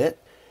do with it,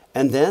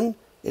 and then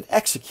it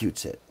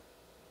executes it.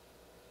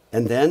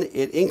 And then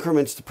it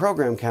increments the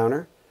program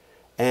counter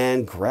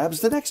and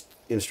grabs the next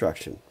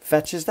instruction,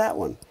 fetches that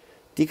one,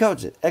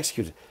 decodes it,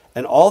 executes it.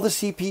 And all the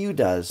CPU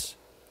does,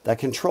 that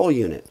control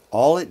unit,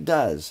 all it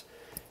does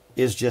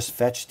is just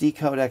fetch,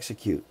 decode,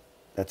 execute.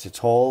 That's its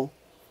whole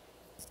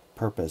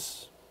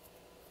purpose.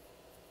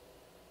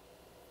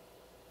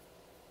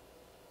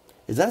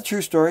 Is that a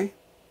true story,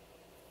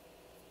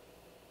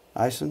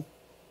 Ison?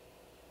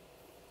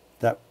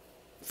 That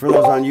for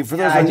those on you, for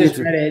those on I just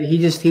YouTube. read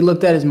it. He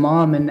looked at his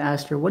mom and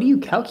asked her, "What are you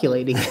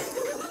calculating?"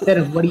 Instead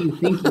of "What are you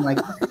thinking?" Like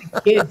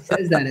the kid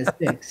says that at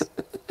 6.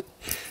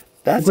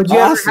 That's Would you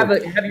awesome.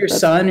 ever have your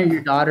son or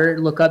your daughter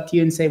look up to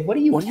you and say, "What are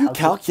you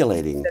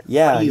calculating?"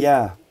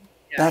 Yeah.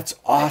 That's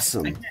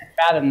awesome. I can't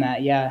fathom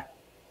that. Yeah.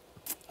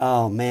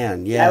 Oh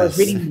man, yeah. I was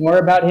reading more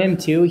about him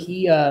too.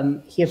 He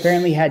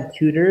apparently had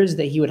tutors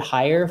that he would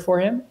hire for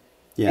him.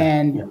 Yeah.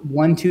 And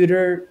one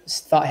tutor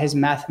thought his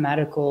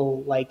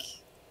mathematical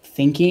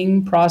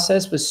thinking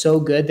process was so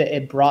good that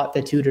it brought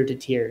the tutor to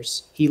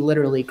tears. He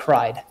literally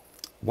cried.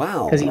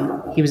 Wow. Because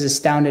he was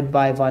astounded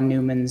by von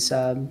Neumann's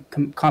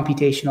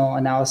computational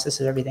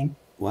analysis of everything.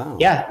 Wow.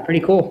 Yeah,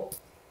 pretty cool.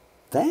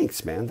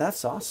 Thanks, man.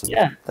 That's awesome.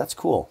 Yeah. That's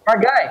cool.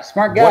 Smart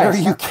guy. What are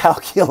you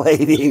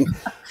calculating?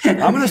 I'm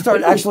going to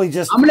start actually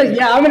just... I'm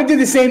gonna do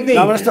the same thing.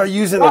 I'm going to start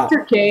using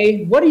Dr.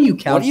 K, what are you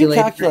calculating? What are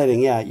you calculating?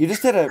 Yeah. You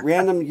just did a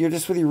random... You're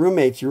just with your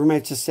roommates. Your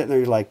roommate's just sitting there.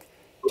 You're like,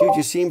 dude,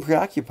 you seem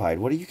preoccupied.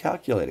 What are you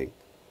calculating?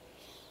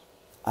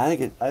 I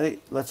think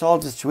let's all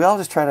just... Should we all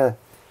just try to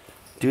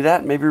do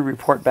that? Maybe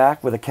report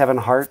back with a Kevin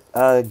Hart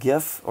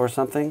GIF or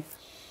something?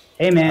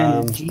 Hey,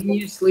 man.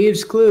 Genius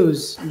leaves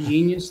clues.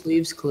 Genius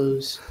leaves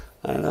clues.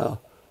 I know.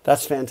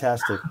 That's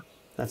fantastic.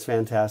 That's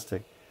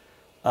fantastic.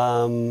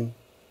 There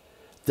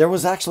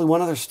was actually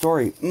one other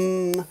story.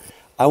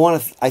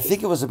 I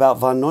think it was about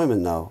von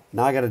Neumann though.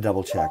 Now I got to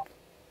double check.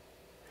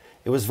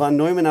 It was von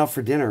Neumann out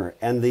for dinner,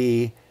 and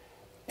the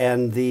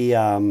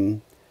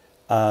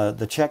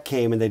check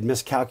came, and they'd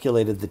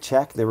miscalculated the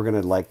check. They were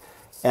gonna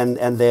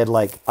and they had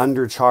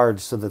undercharged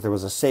so that there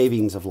was a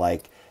savings of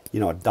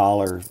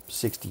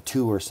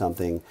 $1.62 or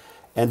something,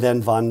 and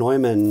then von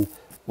Neumann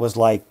was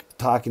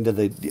talking to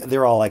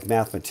they're all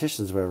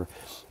mathematicians or whatever,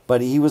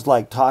 but he was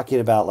talking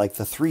about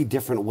the 3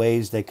 different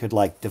ways they could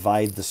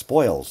divide the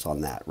spoils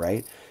on that,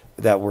 right?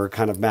 That were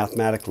kind of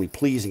mathematically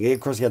pleasing. Of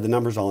course, he had the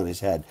numbers all in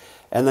his head.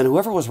 And then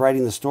whoever was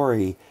writing the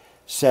story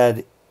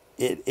said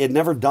it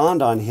never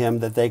dawned on him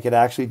that they could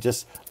actually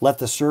just let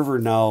the server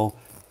know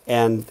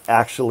and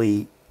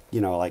actually,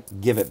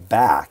 give it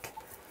back.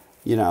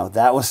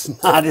 That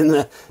was not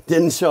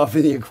didn't show up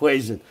in the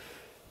equation.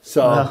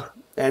 So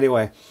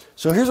anyway,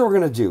 so here's what we're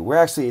going to do.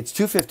 It's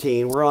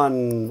 2:15. We're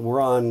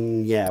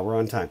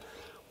on time.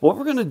 What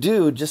we're going to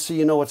do, just so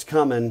you know what's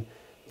coming,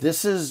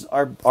 this is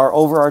our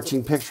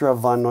overarching picture of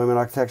von Neumann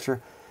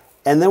architecture.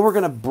 And then we're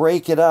going to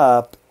break it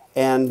up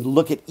and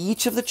look at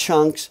each of the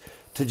chunks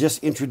to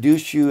just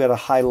introduce you at a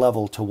high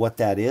level to what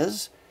that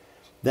is.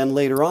 Then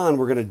later on,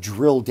 we're going to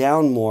drill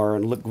down more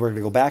and look. We're going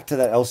to go back to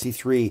that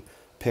LC3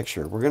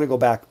 picture. We're going to go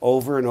back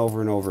over and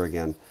over and over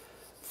again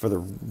for the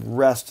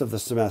rest of the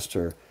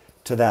semester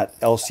to that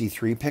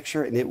LC3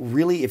 picture. And it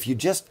really, if you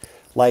just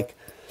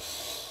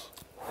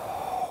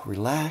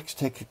relax,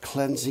 take a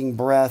cleansing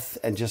breath,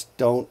 and just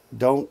don't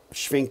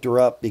sphincter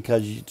up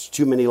because it's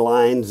too many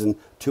lines and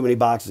too many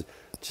boxes.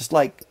 Just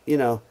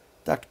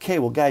Dr. K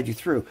will guide you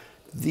through.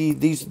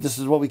 This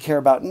is what we care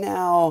about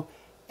now,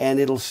 and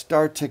it'll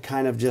start to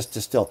kind of just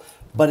distill.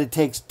 But it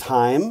takes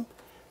time,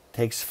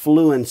 takes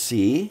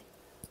fluency,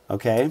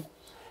 okay?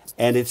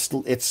 And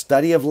it's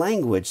study of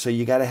language, so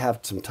you got to have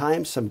some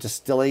time, some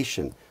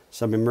distillation,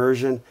 some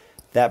immersion.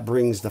 That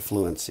brings the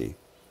fluency,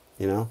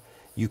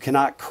 You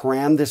cannot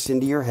cram this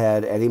into your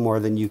head any more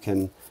than you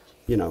can,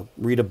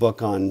 read a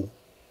book on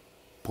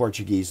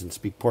Portuguese and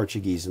speak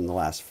Portuguese in the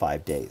last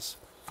 5 days.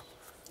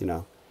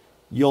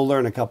 You'll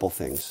learn a couple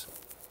things.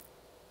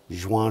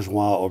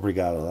 João,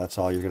 obrigado. That's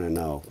all you're going to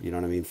know. You know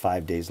what I mean?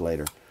 5 days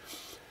later.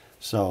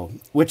 So,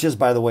 which is,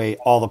 by the way,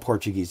 all the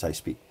Portuguese I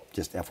speak.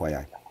 Just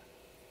FYI.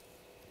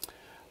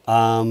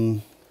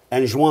 And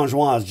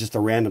João is just a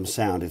random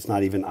sound. It's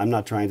not even, I'm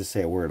not trying to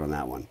say a word on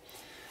that one.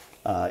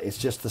 It's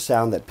just the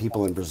sound that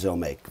people in Brazil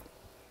make.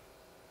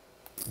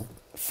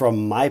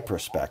 From my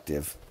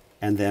perspective,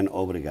 and then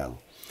obrigado.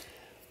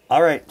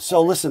 All right,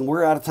 so listen,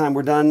 we're out of time.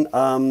 We're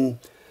done.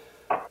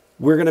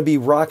 We're going to be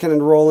rocking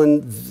and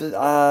rolling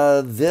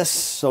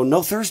so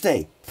no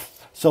Thursday.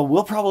 So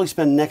we'll probably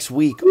spend next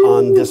week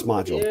on this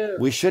module. Yeah.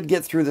 We should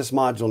get through this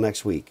module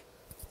next week.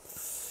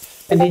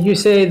 And did you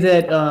say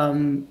that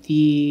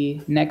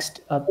the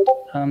next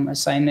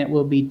assignment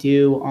will be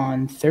due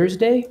on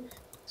Thursday?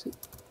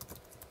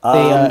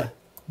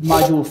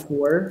 Module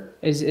 4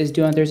 is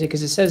due on Thursday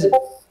because it says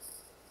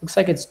Looks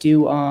like it's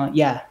due on,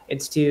 yeah,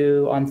 it's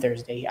due on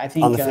Thursday. I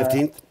think. On the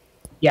 15th?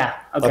 Yeah.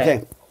 Okay.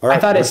 Okay. All right. I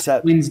thought we're it's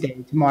set.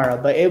 Wednesday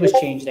tomorrow, but it was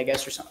changed, I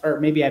guess, or something, or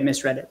maybe I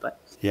misread it. But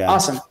Yeah.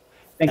 awesome.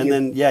 Thank And you.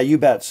 then, yeah, you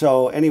bet.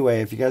 So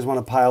anyway, if you guys want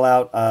to pile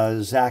out,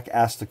 Zach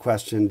asked the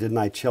question, didn't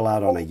I chill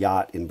out on a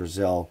yacht in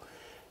Brazil?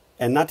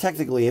 And not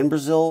technically in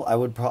Brazil. I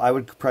would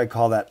probably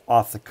call that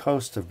off the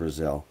coast of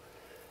Brazil.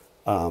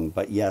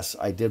 But yes,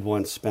 I did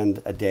once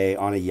spend a day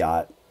on a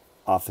yacht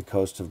off the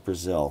coast of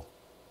Brazil.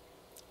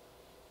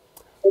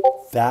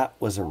 That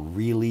was a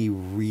really,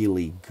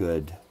 really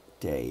good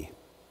day.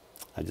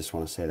 I just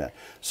want to say that.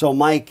 So,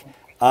 Mike,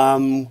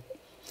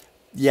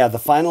 yeah, the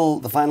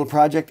final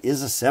project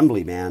is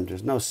assembly, man.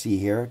 There's no C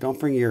here. Don't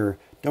bring your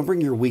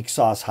weak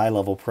sauce high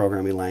level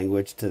programming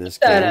language to this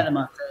game.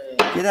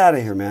 Get out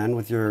of here, man,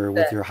 with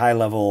your high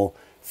level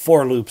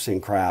for loops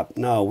and crap.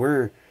 No,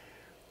 we're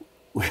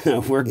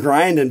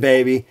grinding,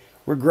 baby.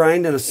 We're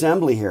grinding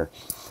assembly here.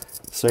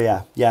 So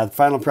yeah, the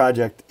final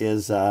project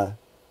is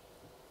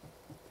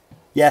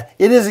yeah,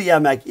 it is. Yeah,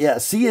 Mike. Yeah,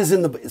 C is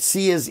in the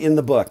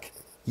book.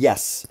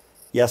 Yes,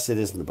 it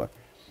is in the book.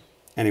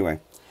 Anyway,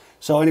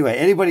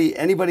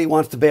 anybody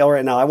wants to bail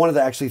right now? I wanted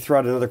to actually throw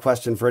out another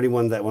question for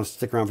anyone that wants to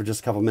stick around for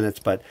just a couple minutes.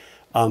 But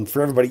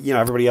for everybody,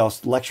 everybody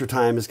else, lecture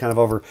time is kind of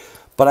over.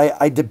 But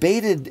I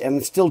debated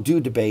and still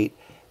do debate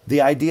the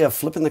idea of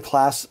flipping the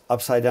class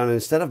upside down, and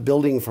instead of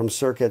building from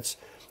circuits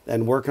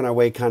and working our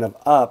way kind of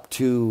up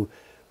to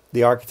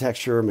the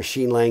architecture,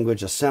 machine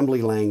language,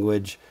 assembly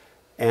language,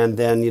 and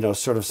then,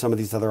 sort of some of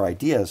these other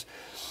ideas.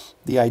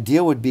 The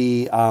idea would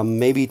be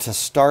maybe to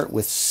start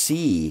with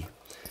C,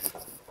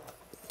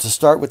 to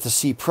start with the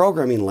C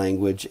programming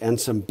language and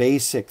some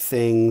basic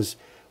things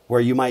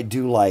where you might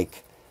do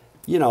like,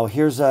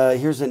 here's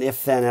an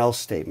if then else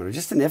statement, or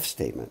just an if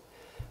statement,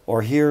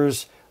 or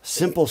here's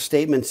simple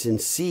statements in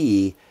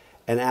C,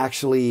 and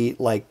actually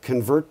like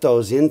convert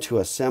those into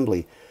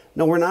assembly.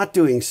 No, we're not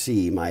doing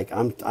C, Mike.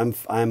 I'm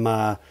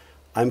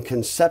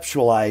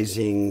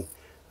conceptualizing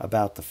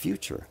about the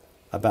future,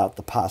 about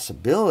the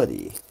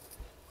possibility.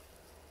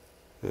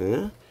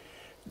 Yeah?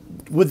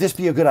 Would this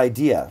be a good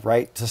idea,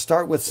 right? To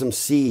start with some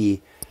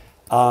C.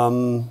 I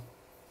don't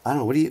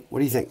know. What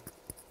do you think?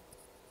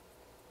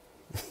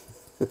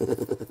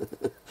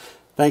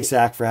 Thanks,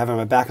 Zach, for having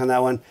my back on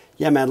that one.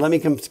 Yeah, man. Let me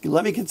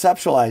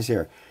conceptualize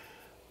here.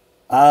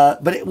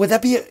 But would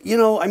that be?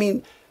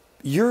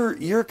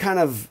 You're kind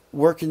of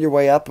working your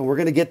way up, and we're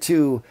going to get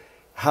to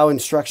how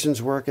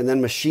instructions work, and then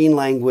machine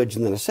language,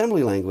 and then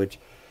assembly language.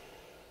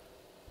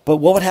 But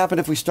what would happen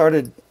if we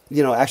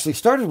actually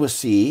started with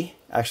C,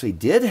 actually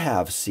did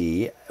have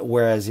C,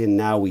 whereas in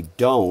now we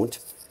don't,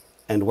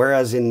 and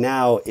whereas in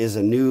now is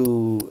a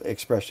new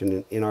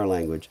expression in our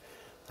language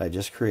that I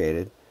just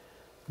created.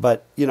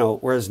 But,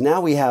 whereas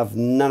now we have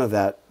none of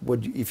that.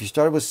 If you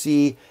started with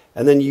C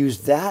and then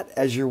use that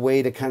as your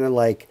way to kind of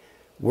like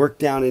work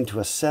down into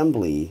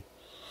assembly,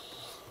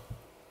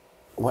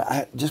 what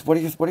are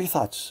your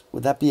thoughts?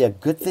 Would that be a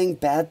good thing,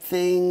 bad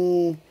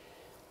thing?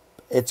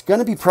 It's going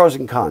to be pros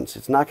and cons.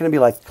 It's not going to be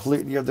like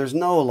clear. There's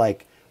no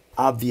like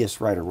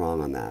obvious right or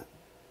wrong on that.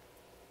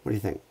 What do you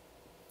think?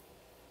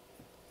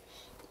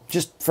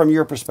 Just from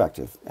your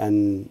perspective,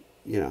 and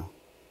no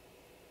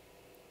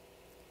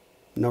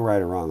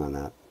right or wrong on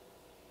that.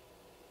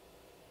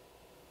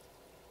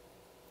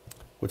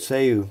 What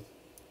say you?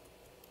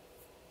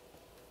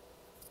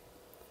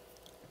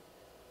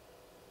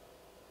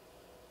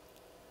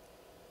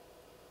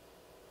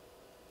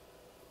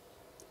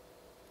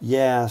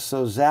 Yeah.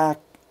 So Zach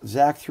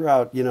threw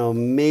out,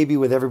 maybe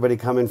with everybody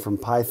coming from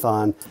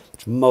Python,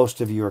 which most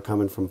of you are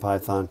coming from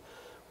Python,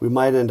 we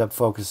might end up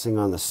focusing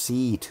on the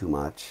C too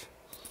much.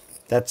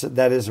 That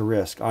is a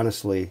risk,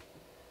 honestly.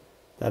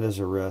 That is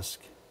a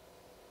risk.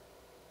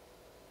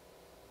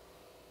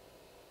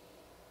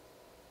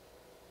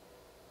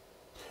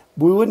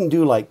 We wouldn't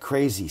do like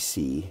crazy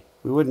C.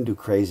 We wouldn't do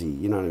crazy,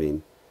 you know what I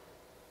mean?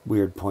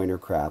 Weird pointer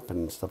crap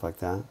and stuff like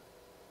that.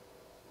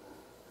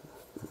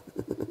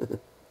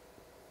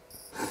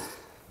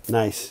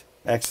 Nice.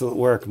 Excellent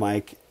work,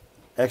 Mike.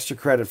 Extra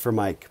credit for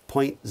Mike.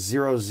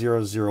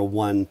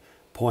 0.0001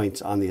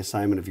 points on the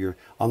assignment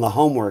on the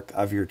homework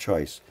of your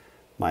choice,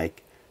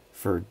 Mike,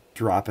 for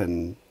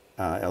dropping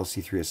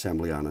LC3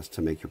 assembly on us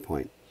to make your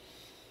point.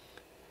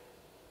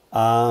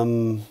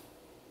 I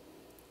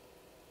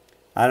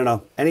don't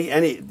know.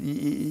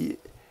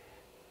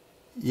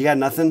 You got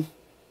nothing?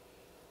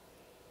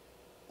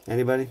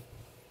 Anybody?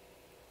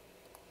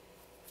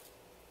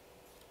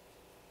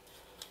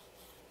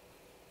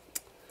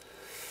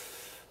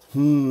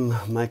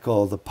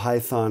 Michael, the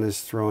Python is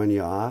throwing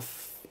you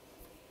off.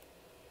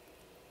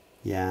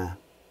 Yeah.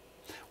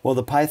 Well,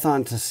 the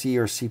Python to C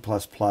or C++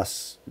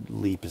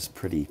 leap is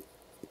pretty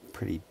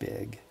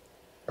big.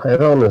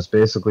 Python is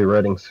basically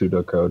writing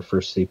pseudocode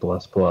for C++.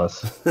 That's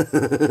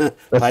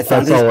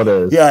all it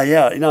is.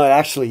 Yeah.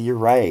 Actually, you're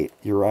right.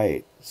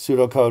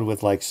 Pseudocode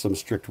with like some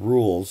strict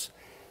rules,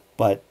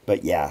 but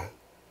yeah,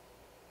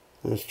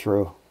 that's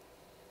true.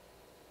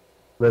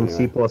 Then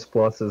anyway.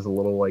 C++ is a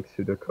little like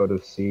pseudocode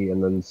of C,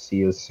 and then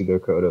C is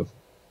pseudocode of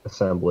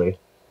assembly.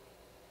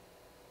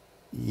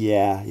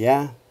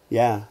 Yeah.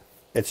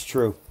 It's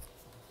true.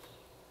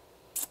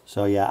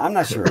 So yeah, I'm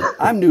not sure.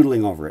 I'm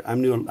noodling over it.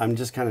 I'm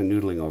just kind of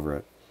noodling over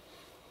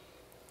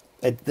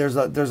it. There's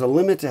a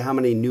limit to how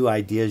many new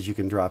ideas you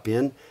can drop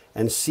in,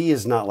 and C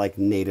is not like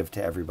native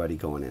to everybody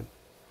going in.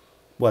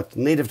 Well, it's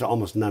native to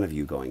almost none of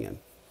you going in.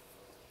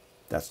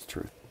 That's the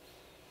truth.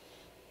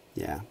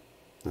 Yeah,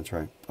 that's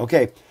right.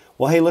 Okay.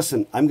 Well, hey,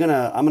 listen, I'm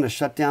gonna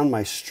shut down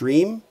my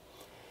stream,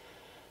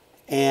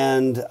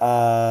 and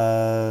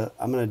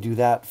I'm gonna do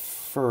that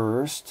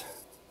first.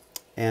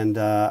 And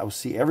I will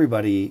see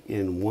everybody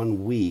in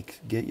 1 week.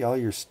 Get y'all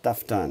your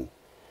stuff done.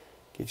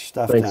 Get your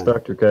stuff done. Thanks,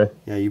 Dr. K.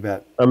 Yeah, you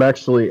bet. I'm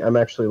actually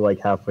like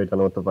halfway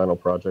done with the final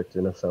project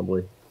in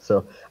assembly.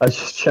 So I was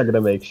just checking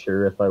to make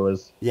sure if I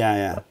was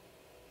Yeah.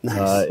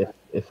 Nice.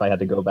 If I had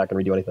to go back and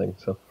redo anything.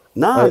 So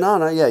No.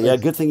 Yeah.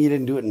 Thanks. Good thing you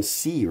didn't do it in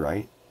C,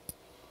 right?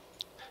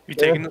 You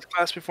taken this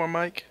class before,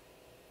 Mike?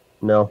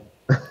 No.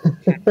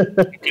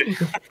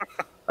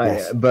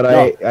 Yes.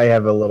 I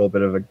have a little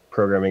bit of a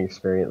programming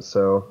experience,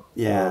 so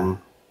Yeah.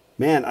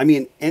 Man, I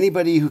mean,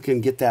 anybody who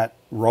can get that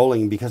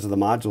rolling because of the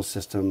module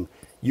system,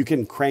 you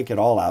can crank it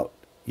all out,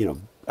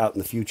 out in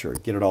the future,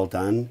 get it all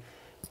done,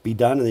 be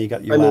done, and then you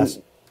got your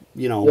last,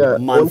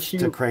 month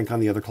to crank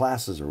on the other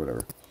classes or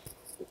whatever.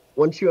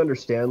 Once you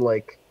understand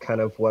like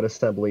kind of what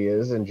assembly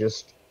is and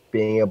just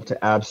being able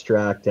to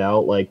abstract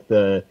out like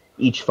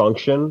each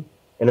function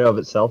in and of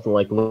itself and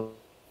like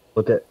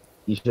look at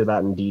each of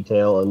that in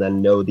detail and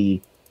then know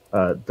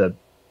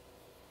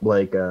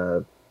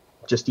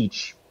just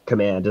each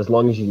command, as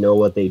long as you know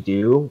what they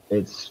do,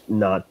 it's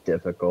not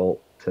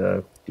difficult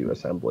to do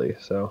assembly.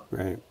 So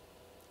right,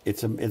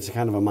 it's a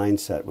kind of a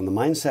mindset. When the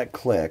mindset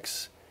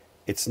clicks,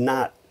 it's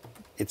not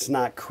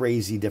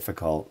crazy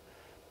difficult,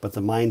 but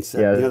the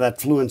mindset, that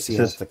fluency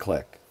has to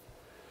click.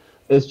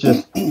 It's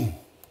just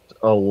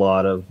a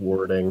lot of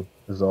wording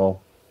is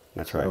all.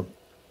 That's right. All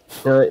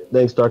right,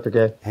 thanks, Dr.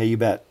 K. Hey, you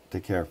bet.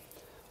 Take care.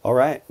 All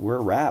right, we're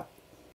a wrap.